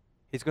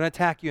 He's going to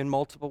attack you in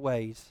multiple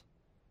ways.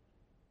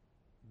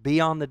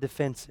 Be on the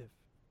defensive.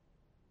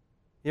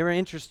 You ever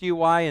interest you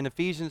why in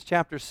Ephesians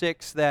chapter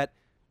 6 that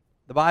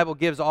the Bible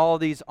gives all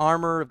of these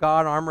armor of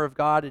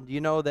God, and do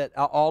you know that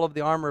all of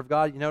the armor of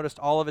God, you noticed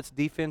all of it's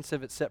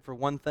defensive except for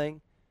one thing,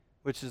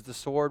 which is the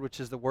sword, which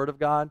is the Word of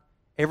God?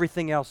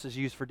 Everything else is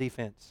used for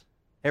defense.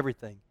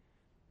 Everything.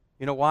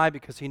 You know why?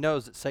 Because he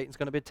knows that Satan's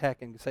going to be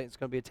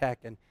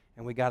attacking,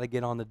 and we got to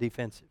get on the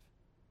defensive.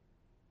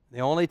 The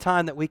only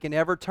time that we can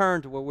ever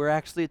turn to where we're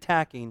actually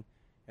attacking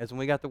is when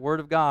we got the Word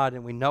of God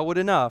and we know it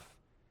enough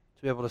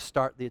to be able to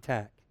start the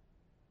attack.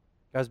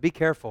 Guys, be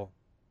careful.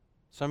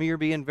 Some of you are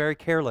being very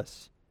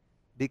careless.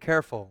 Be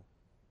careful.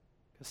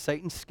 Because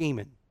Satan's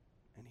scheming,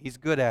 and he's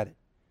good at it.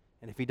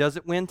 And if he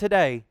doesn't win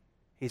today,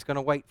 he's going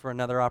to wait for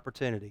another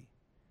opportunity.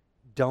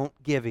 Don't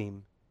give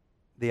him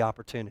the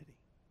opportunity.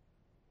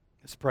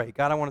 Let's pray.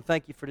 God, I want to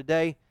thank you for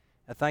today.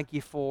 I thank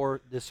you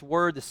for this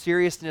word, the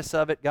seriousness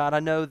of it. God, I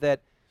know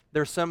that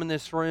there's some in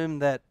this room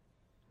that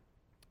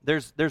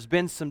there's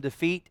been some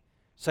defeat.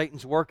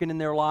 Satan's working in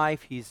their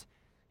life. He's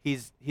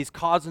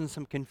causing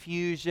some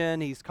confusion.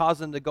 He's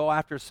causing them to go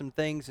after some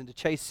things and to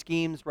chase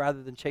schemes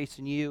rather than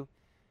chasing you.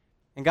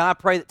 And God, I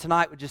pray that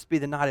tonight would just be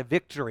the night of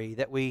victory.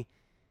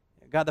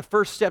 God, the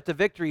first step to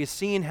victory is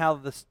seeing how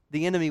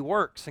the enemy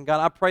works. And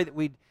God, I pray that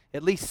we'd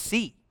at least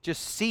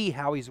see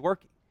how he's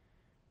working.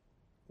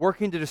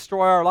 Working to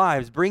destroy our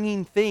lives,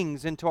 bringing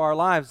things into our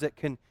lives that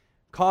can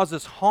cause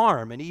us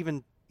harm and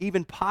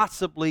even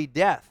possibly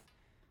death.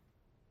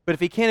 But if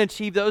he can't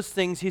achieve those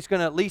things, he's going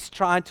to at least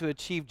try to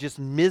achieve just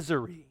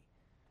misery,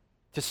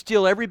 to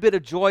steal every bit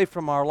of joy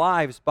from our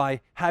lives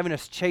by having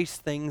us chase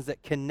things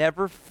that can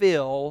never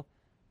fill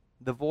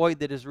the void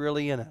that is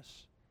really in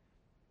us.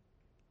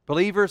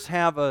 Believers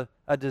have a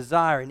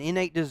desire, an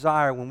innate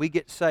desire when we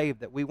get saved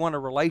that we want a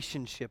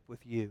relationship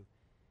with you.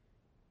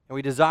 And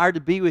we desire to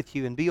be with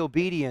you and be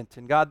obedient.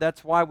 And God,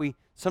 that's why we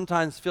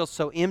sometimes feel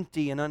so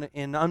empty and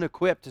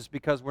unequipped, is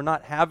because we're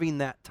not having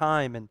that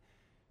time and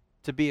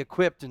to be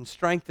equipped and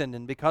strengthened.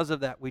 And because of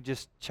that, we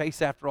just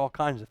chase after all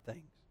kinds of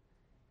things.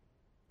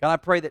 God, I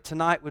pray that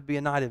tonight would be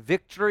a night of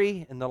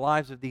victory in the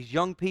lives of these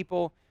young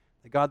people.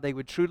 That God, they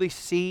would truly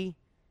see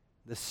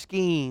the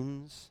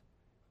schemes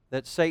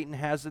that Satan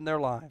has in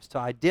their lives, to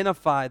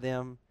identify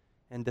them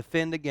and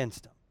defend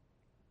against them.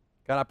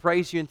 God, I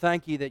praise you and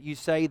thank you that you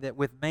say that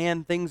with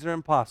man things are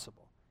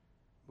impossible.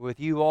 With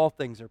you all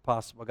things are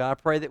possible. God, I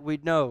pray that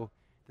we'd know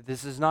that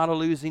this is not a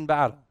losing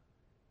battle.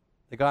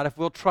 That God, if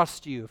we'll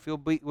trust you, if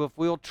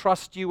we'll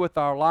trust you with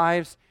our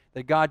lives,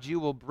 that God, you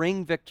will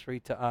bring victory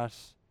to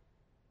us.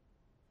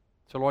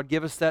 So Lord,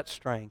 give us that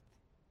strength.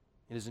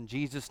 It is in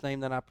Jesus'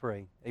 name that I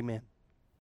pray. Amen.